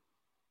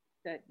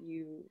that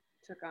you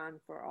took on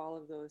for all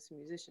of those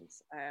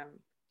musicians.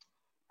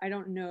 I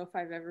don't know if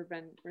I've ever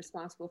been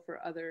responsible for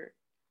other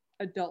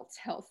adults'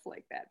 health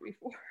like that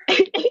before.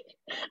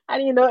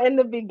 And in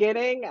the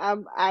beginning,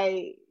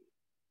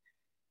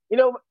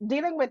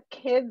 dealing with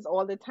kids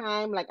all the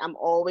time, like I'm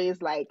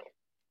always like,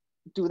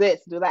 do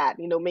this, do that,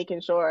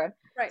 making sure.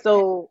 Right.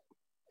 So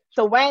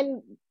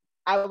when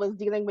I was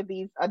dealing with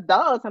these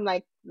adults, I'm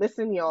like,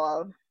 listen,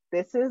 y'all,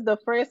 this is the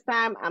first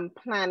time I'm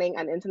planning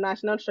an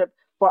international trip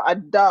for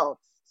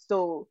adults.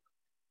 So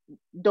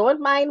don't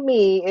mind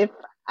me if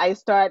I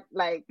start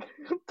like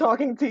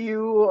talking to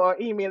you or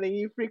emailing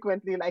you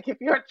frequently, like if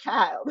you're a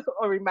child,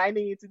 or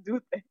reminding you to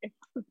do things.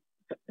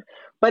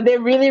 But they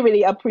really,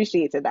 really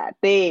appreciated that.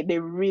 They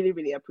really,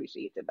 really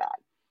appreciated that.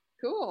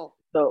 Cool.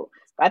 So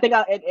I think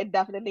it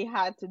definitely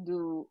had to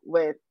do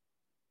with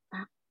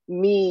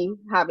me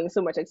having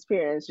so much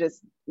experience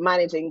just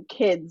managing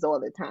kids all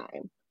the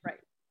time. Right.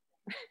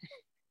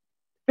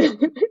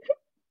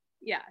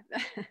 Yeah.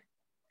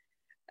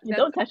 You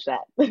don't touch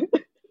that.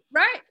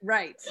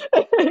 Right.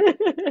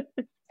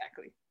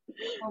 Exactly.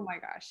 Oh my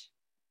gosh.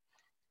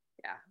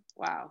 Yeah.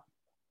 Wow.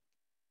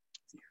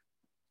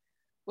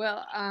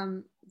 Well,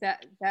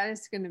 that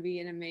is going to be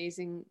an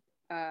amazing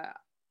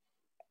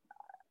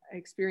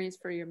experience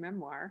for your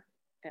memoir,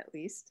 at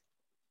least.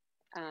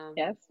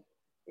 Yes.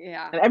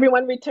 Yeah. And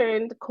everyone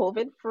returned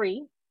COVID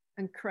free.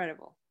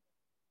 Incredible.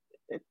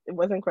 It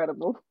was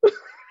incredible.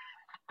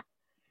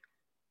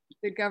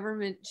 The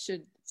government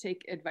should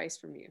take advice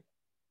from you.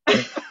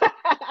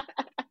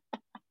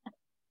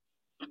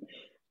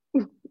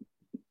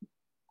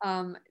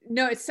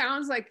 No, it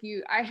sounds like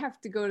I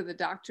have to go to the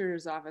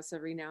doctor's office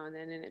every now and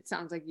then, and it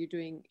sounds like you're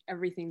doing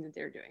everything that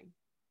they're doing,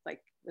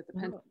 like with the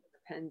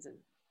pens and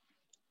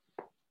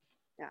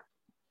yeah,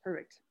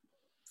 perfect.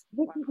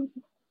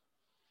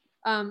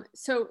 Wow.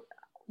 So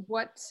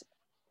what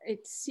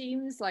it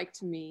seems like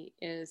to me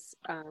is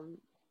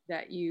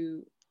that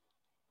you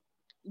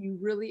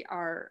really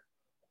are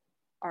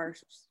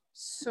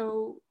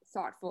so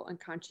thoughtful and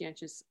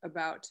conscientious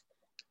about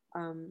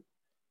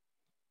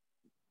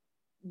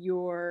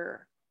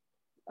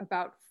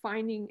about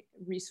finding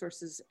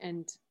resources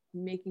and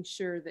making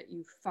sure that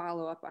you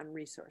follow up on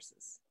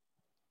resources.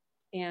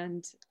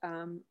 And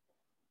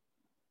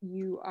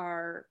you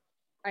are,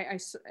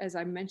 as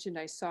I mentioned,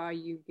 I saw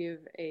you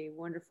give a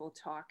wonderful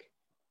talk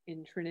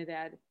in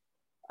Trinidad,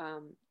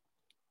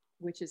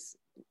 which has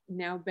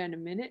now been a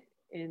minute,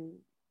 and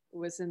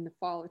was in the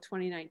fall of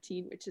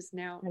 2019, which is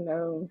now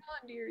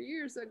calendar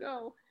years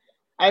ago.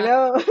 I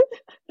know.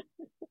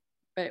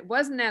 But it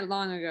wasn't that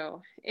long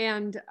ago.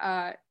 And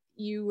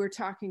you were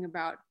talking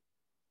about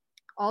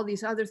all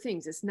these other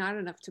things. It's not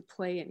enough to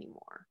play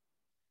anymore.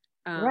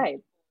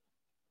 Right.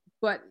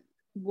 But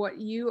what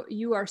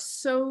you are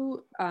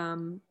so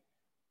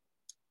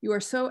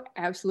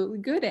absolutely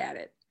good at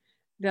it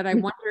that I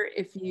wonder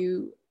if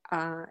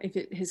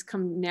it has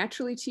come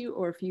naturally to you,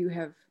 or if you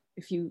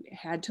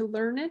had to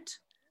learn it,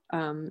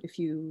 if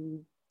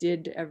you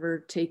did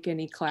ever take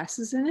any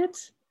classes in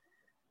it.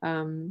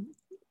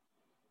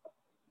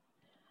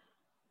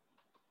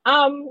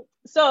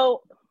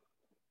 So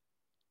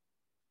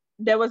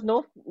there was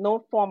no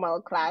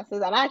formal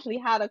classes, and I actually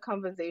had a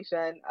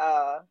conversation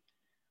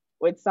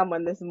with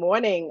someone this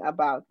morning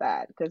about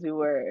that, because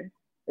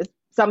it's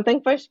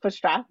something for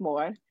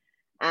Strathmore,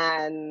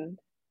 and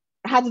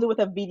it had to do with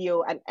a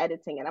video and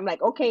editing, and I'm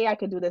like, okay, I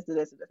could do this, and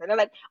they're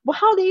like, well,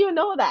 how do you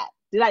know that?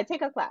 Did I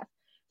take a class?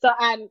 So,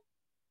 and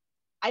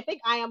I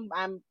think I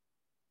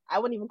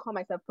wouldn't even call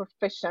myself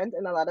proficient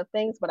in a lot of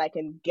things, but I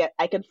can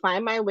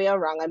find my way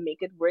around and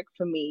make it work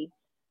for me,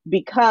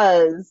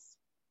 because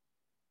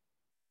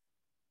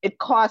it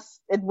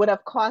would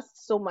have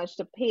cost so much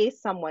to pay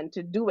someone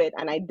to do it,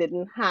 and I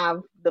didn't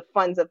have the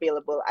funds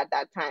available at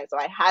that time, so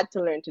I had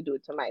to learn to do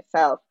it to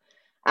myself.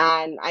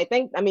 And I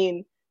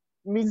mean,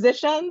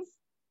 musicians,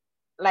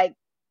 like,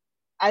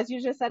 as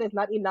you just said, it's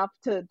not enough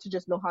to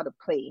just know how to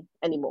play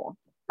anymore,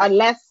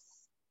 unless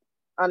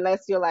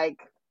you're like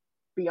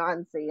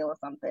Beyonce or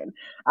something.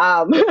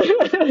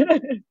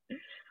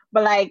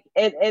 But like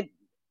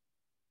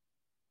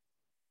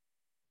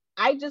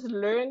I just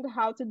learned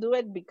how to do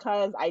it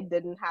because I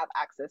didn't have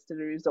access to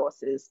the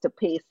resources to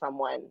pay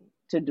someone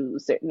to do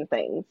certain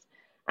things.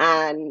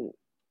 And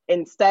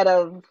instead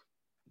of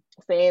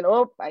saying,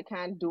 oh, I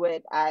can't do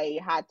it, I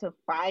had to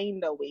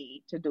find a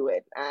way to do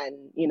it,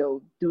 and,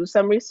 do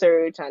some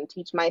research and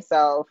teach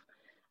myself.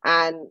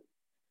 And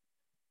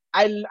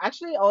I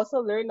actually also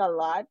learned a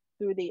lot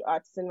through the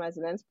Artist in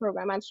Residence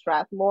program at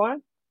Strathmore.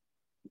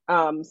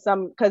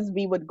 Because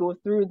we would go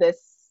through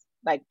this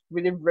like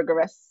really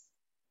rigorous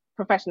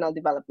professional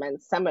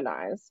development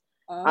seminars,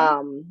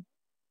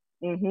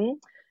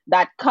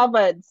 that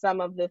covered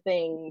some of the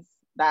things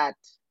that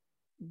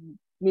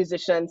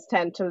musicians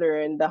tend to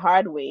learn the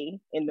hard way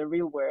in the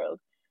real world.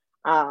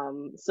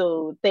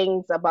 So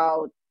things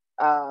about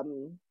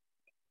um,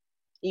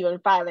 even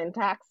filing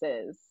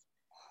taxes.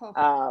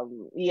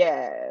 Oh,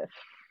 Yeah,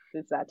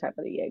 it's that type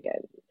of the year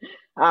again.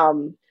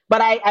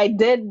 But I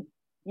did,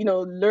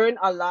 learn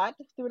a lot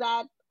through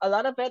that. A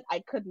lot of it I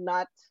could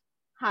not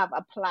have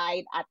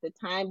applied at the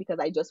time because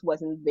I just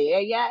wasn't there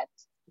yet.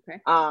 okay.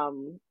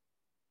 Um,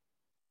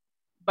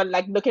 but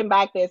like looking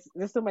back, there's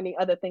so many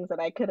other things that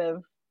I could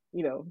have,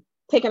 you know,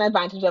 taken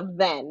advantage of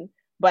then.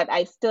 But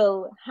I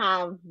still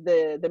have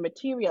the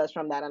materials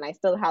from that, and I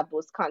still have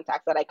those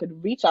contacts that I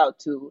could reach out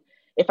to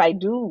if I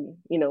do,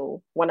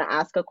 want to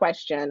ask a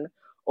question,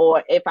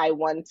 or if I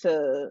want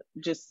to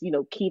just,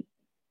 keep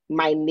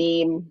my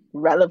name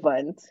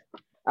relevant,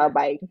 Yeah.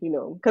 by,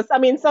 because I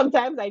mean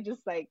sometimes I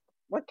just like,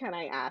 what can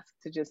I ask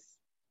to just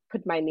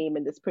put my name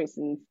in this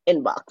person's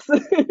inbox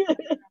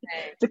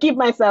Okay. to keep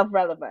myself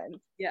relevant.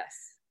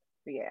 Yes.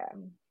 Yeah.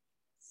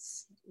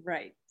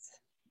 Right.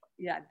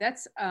 Yeah.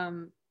 That's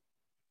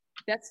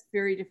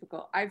very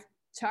difficult. I've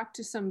talked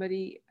to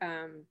somebody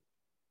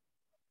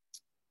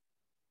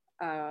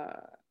uh,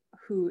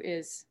 who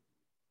is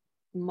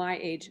my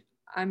age.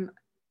 I'm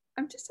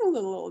just a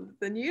little older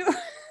than you.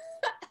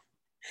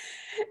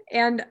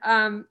 And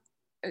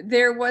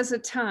there was a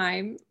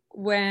time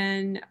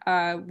when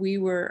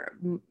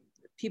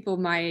people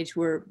my age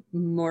were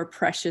more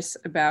precious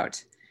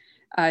about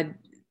uh,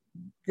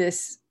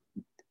 this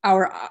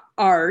our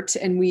art,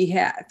 and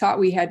thought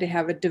we had to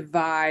have a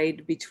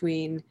divide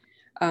between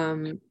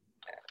um,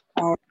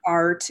 our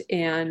art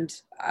and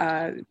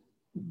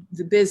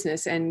the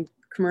business and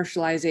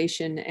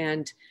commercialization.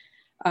 And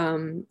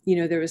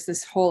there was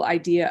this whole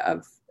idea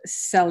of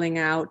selling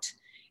out,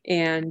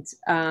 and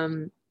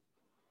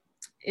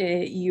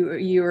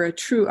you're a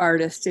true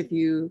artist if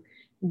you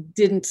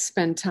didn't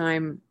spend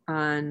time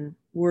on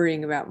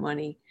worrying about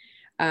money.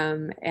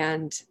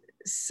 And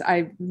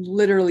I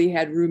literally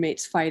had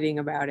roommates fighting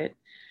about it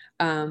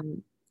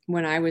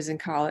when I was in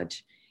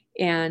college.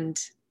 And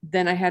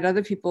then I had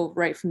other people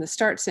right from the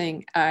start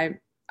saying, I'm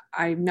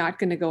not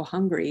going to go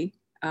hungry,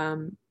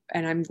 and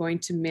I'm going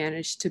to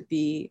manage to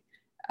be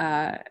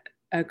a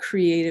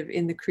creative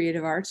in the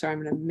creative arts, or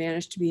I'm going to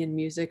manage to be in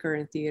music or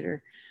in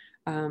theater.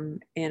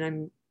 And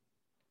I'm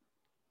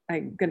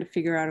going to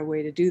figure out a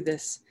way to do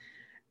this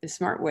the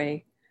smart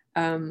way.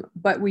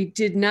 But we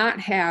did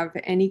not have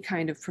any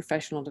kind of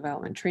professional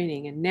development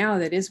training. And now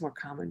that is more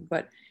common,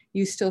 but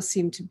you still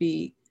seem to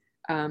be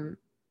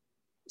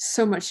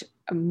so much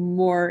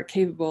more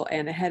capable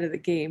and ahead of the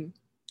game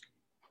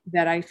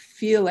that I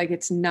feel like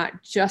it's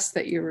not just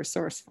that you're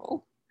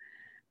resourceful.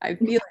 I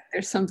feel like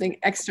there's something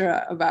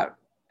extra about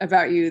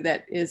you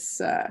that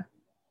is,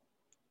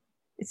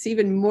 it's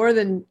even more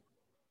than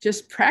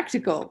just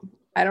practical.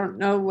 I don't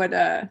know what,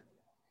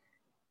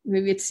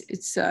 maybe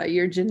it's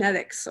your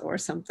genetics or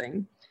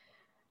something.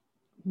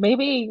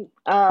 Maybe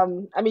I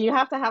mean you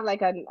have to have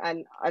like an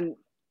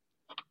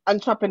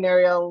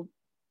entrepreneurial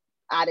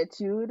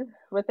attitude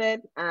with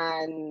it,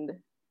 and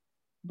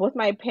both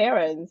my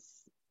parents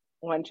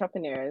were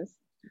entrepreneurs.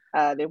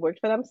 They worked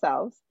for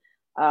themselves.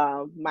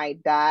 My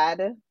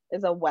dad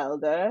is a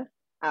welder.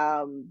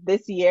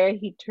 This year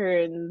he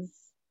turns,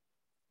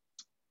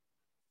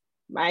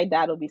 my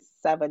dad will be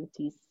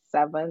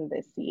 77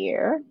 this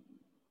year,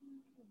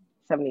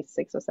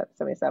 76 or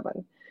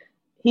 77.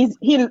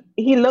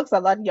 He looks a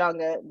lot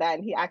younger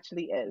than he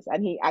actually is,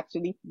 and he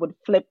actually would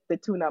flip the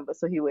two numbers,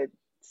 so he would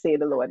say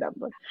the lower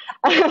number.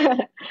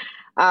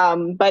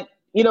 But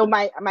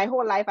my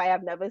whole life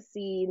I've never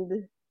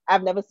seen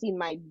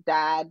my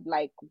dad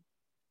like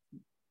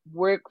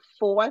work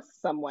for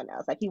someone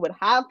else. Like he would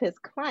have his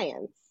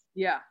clients,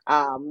 Yeah.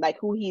 like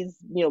who he's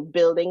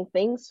building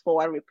things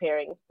for,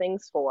 repairing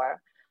things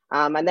for.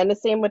 And then the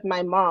same with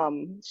my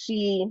mom.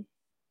 She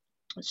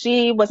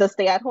was a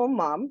stay-at-home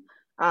mom,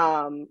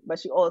 but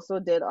she also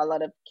did a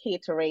lot of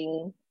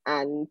catering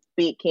and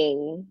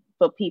baking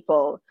for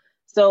people.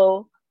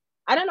 So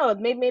I don't know,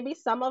 maybe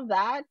some of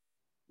that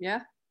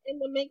Yeah. in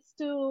the mix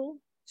too,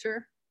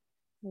 Sure.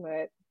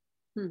 but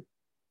Hmm.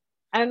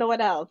 I don't know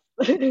what else.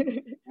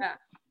 Yeah.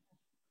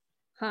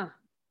 Huh.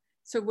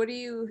 So what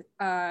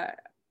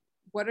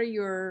are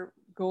your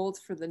goals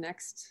for the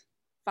next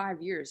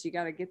 5 years? You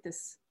got to get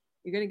this,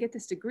 you're going to get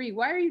this degree.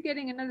 Why are you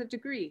getting another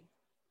degree?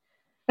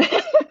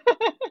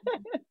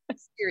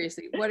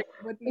 Seriously, what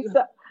do you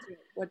So,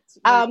 what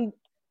um,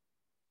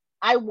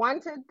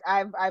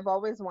 I've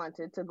always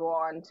wanted to go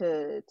on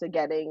to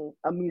getting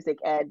a music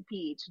ed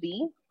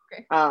PhD.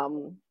 okay.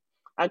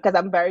 Because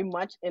I'm very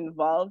much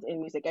involved in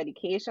music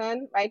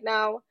education right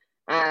now,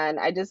 and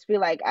I just feel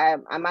like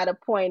I'm at a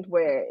point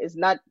where it's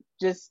not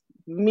just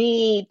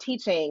me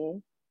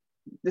teaching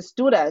the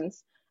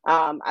students.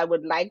 I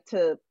would like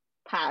to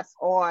pass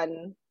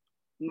on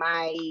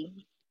my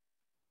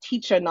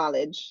teacher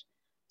knowledge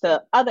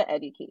to other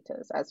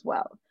educators as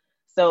well.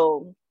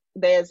 So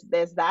there's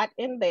that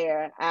in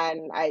there,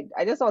 and I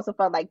just also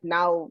felt like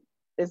now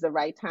is the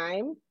right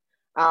time.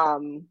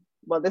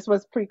 Well, this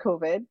was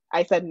pre-COVID.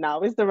 I said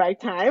now is the right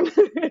time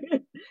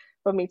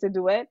for me to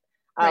do it.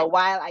 Right.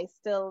 While I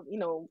still,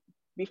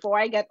 before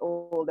I get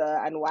older,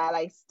 and while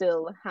I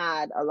still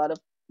have a lot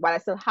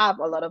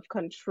of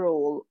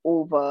control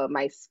over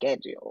my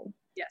schedule.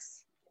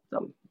 Yes.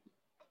 So,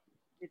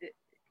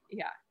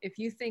 yeah. If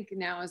you think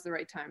now is the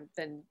right time,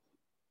 then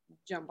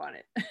jump on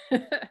it.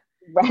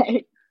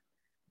 right.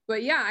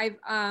 But yeah,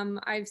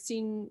 I've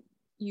seen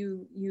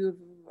you've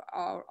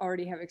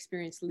already have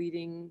experience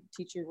leading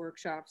teacher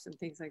workshops and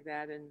things like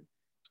that, and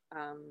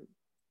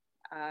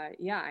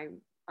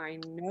I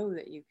know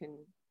that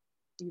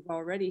you've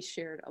already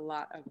shared a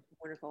lot of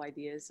wonderful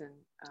ideas, and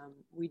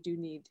we do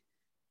need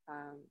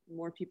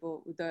more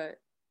people. The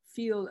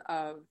field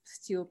of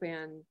steel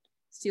pan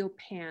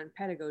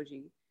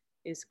pedagogy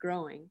is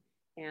growing,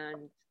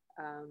 and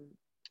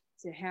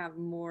to have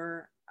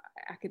more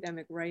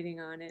academic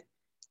writing on it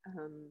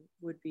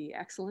would be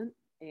excellent.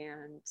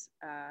 And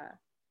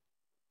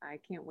I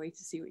can't wait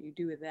to see what you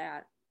do with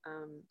that.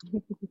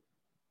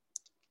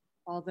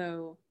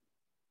 Although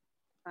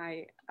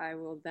I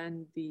will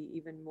then be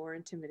even more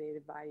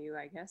intimidated by you,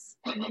 I guess.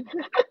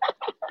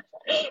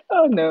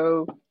 Oh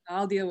no.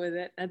 I'll deal with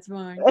it. That's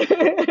fine.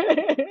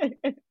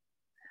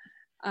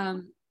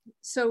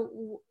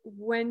 So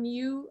when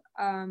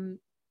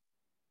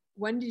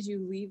did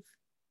you leave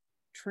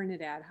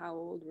Trinidad? How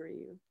old were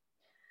you?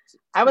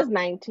 I was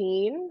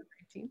 19.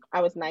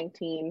 I was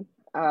 19.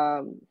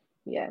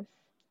 Yes.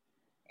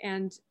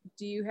 And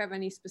do you have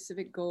any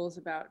specific goals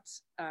about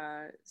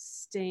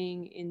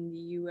staying in the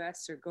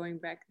U.S. or going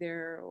back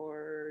there,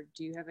 or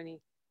do you have any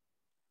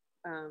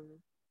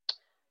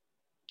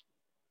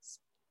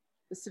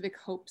specific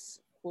hopes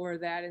for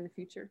that in the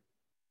future?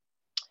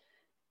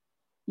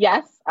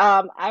 Yes,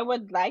 I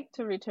would like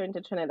to return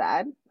to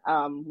Trinidad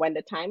when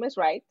the time is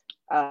right.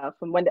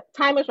 From when the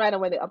time is right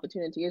and when the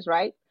opportunity is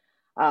right,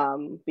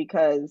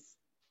 because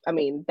I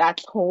mean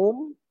that's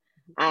home.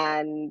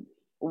 And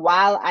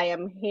while I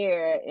am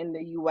here in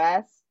the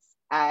U.S.,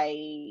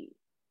 I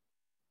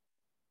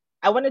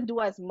want to do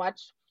as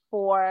much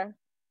for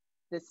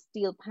the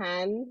steel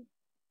pan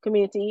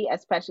community,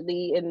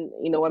 especially in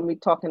when we're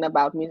talking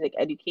about music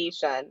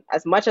education,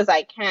 as much as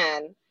I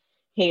can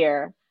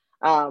here,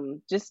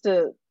 just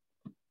to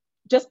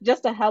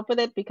help with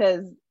it,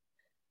 because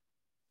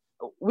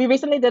we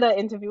recently did an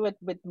interview with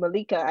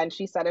Malika, and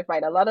she said it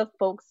right. A lot of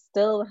folks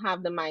still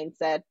have the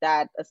mindset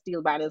that a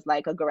steel band is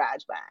like a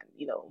garage band.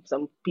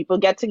 Some people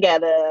get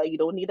together, you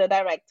don't need a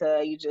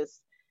director, you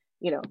just,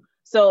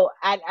 So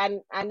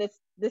and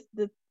this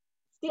the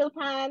steel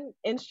pan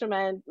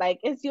instrument, like,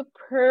 it's your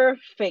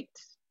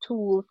perfect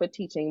tool for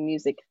teaching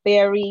music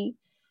theory.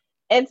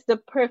 It's the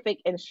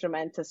perfect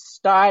instrument to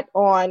start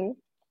on.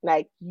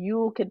 Like,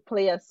 you could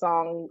play a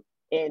song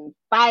in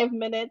 5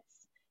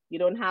 minutes. You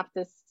don't have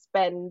to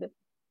spend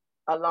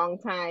a long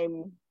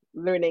time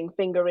learning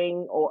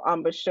fingering or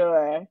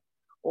embouchure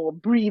or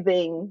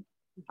breathing.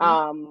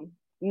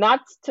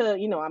 Not to,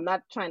 I'm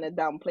not trying to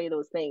downplay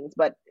those things,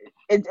 but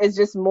it's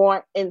just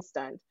more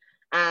instant.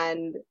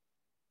 And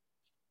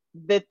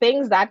the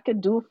things that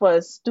could do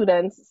for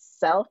students'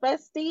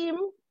 self-esteem.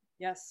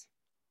 Yes.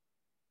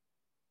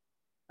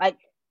 Like,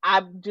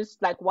 I'm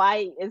just like,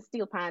 why is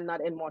steel pan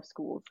not in more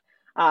schools?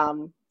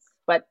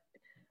 But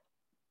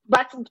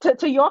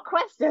to your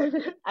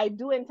question, I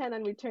do intend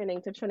on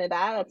returning to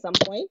Trinidad at some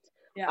point.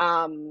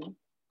 Yeah.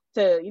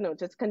 To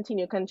just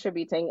continue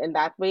contributing in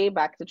that way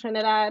back to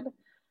Trinidad.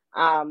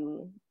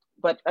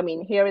 But I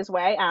mean, here is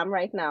where I am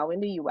right now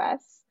in the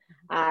US,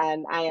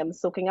 and I am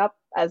soaking up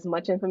as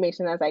much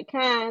information as I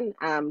can.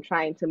 I'm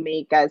trying to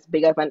make as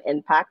big of an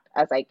impact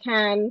as I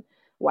can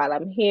while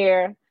I'm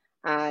here.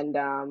 And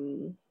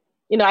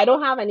I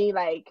don't have any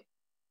like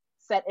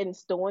set in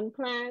stone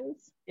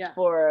plans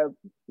for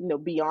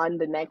beyond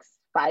the next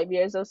 5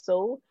 years or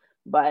so,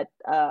 but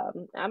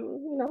I'm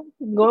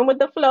going with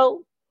the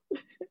flow.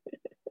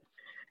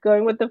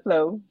 Going with the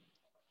flow.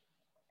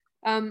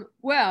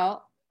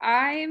 Well,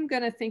 I'm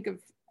gonna think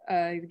of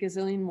a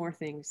gazillion more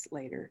things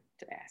later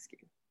to ask you.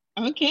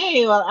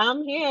 Okay, well,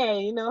 I'm here.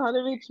 You know how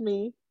to reach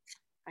me.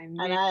 And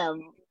I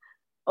am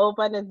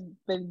open. It's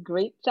been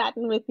great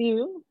chatting with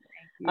you.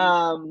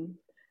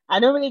 I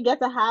don't really get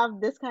to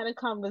have these kind of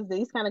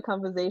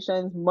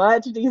conversations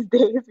much these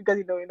days,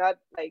 because we're not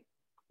like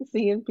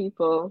seeing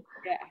people.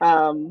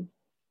 Yeah.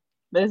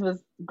 This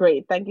was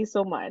great. Thank you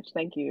so much.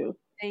 Thank you.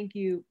 Thank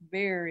you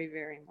very,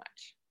 very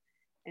much.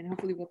 And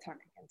hopefully we'll talk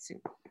again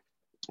soon.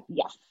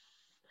 Yes.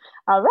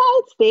 All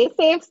right. Stay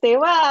safe. Stay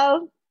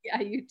well.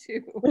 Yeah, you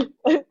too.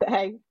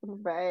 Thanks.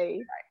 Bye.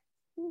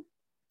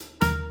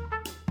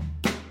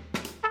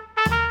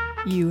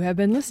 You have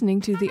been listening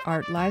to the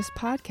Art Lives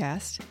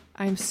podcast.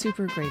 I'm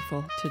super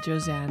grateful to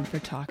Josanne for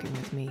talking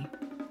with me.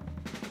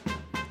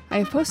 I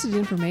have posted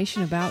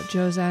information about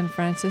Josanne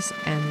Francis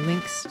and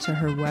links to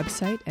her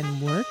website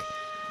and work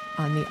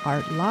on the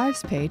Art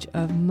Lives page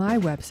of my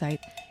website,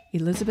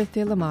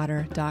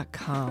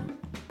 elizabethdelamater.com.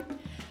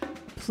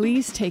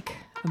 Please take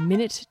a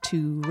minute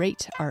to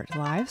rate Art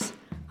Lives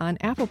on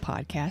Apple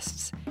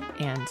Podcasts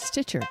and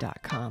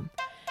Stitcher.com.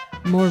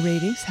 More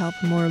ratings help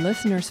more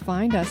listeners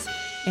find us,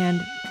 and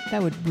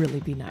That would really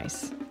be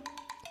nice.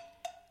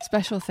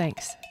 Special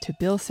thanks to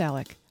Bill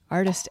Salick,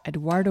 artist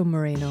Eduardo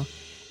Moreno,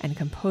 and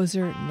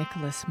composer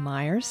Nicholas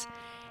Myers.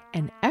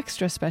 And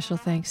extra special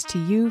thanks to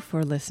you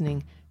for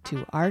listening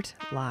to Art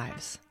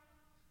Lives.